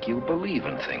guy like you believe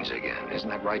in things again. Isn't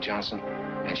that right, Johnson?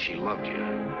 And she loved you.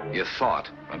 You thought,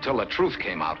 until the truth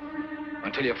came out.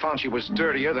 Until you found she was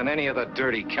dirtier than any of the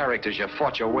dirty characters you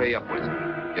fought your way up with.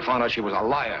 You found out she was a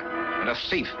liar and a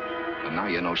thief. And now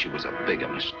you know she was a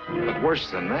bigamist. But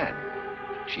worse than that,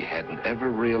 she hadn't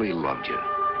ever really loved you.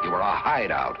 You were a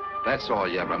hideout. That's all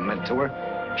you ever meant to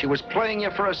her. She was playing you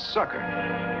for a sucker.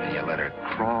 And you let her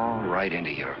crawl right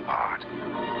into your heart.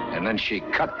 And then she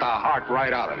cut the heart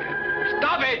right out of you.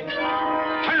 Stop it!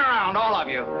 Turn around, all of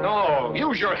you. No,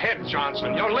 use your head,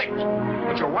 Johnson. You're licked.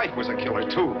 But your wife was a killer,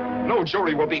 too. No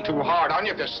jury will be too hard on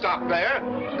you to stop there.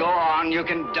 Go on, you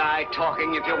can die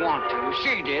talking if you want to.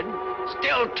 She did.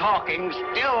 Still talking,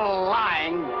 still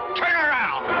lying. Turn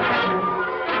around!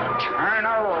 Turn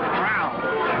around!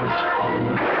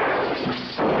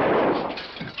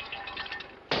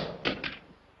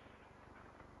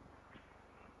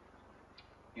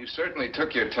 You certainly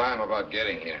took your time about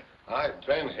getting here. I've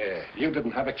been here. You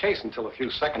didn't have a case until a few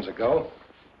seconds ago.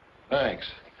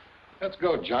 Thanks. Let's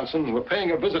go, Johnson. We're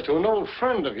paying a visit to an old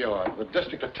friend of yours, the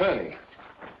district attorney.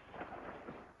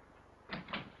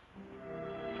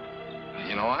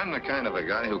 You know, I'm the kind of a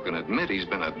guy who can admit he's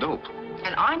been a dope.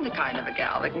 And I'm the kind of a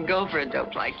gal that can go for a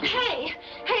dope like you. Hey,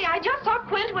 I just saw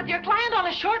Quint with your client on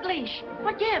a short leash.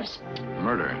 What gives?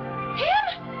 Murder.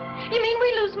 Him? You mean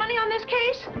we lose money on this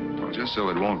case? Well, just so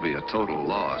it won't be a total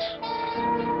loss.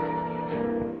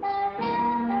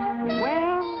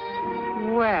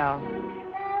 Well.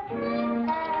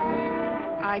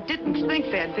 I didn't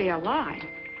think there'd be a line.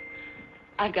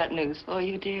 I've got news for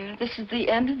you, dear. This is the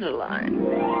end of the line.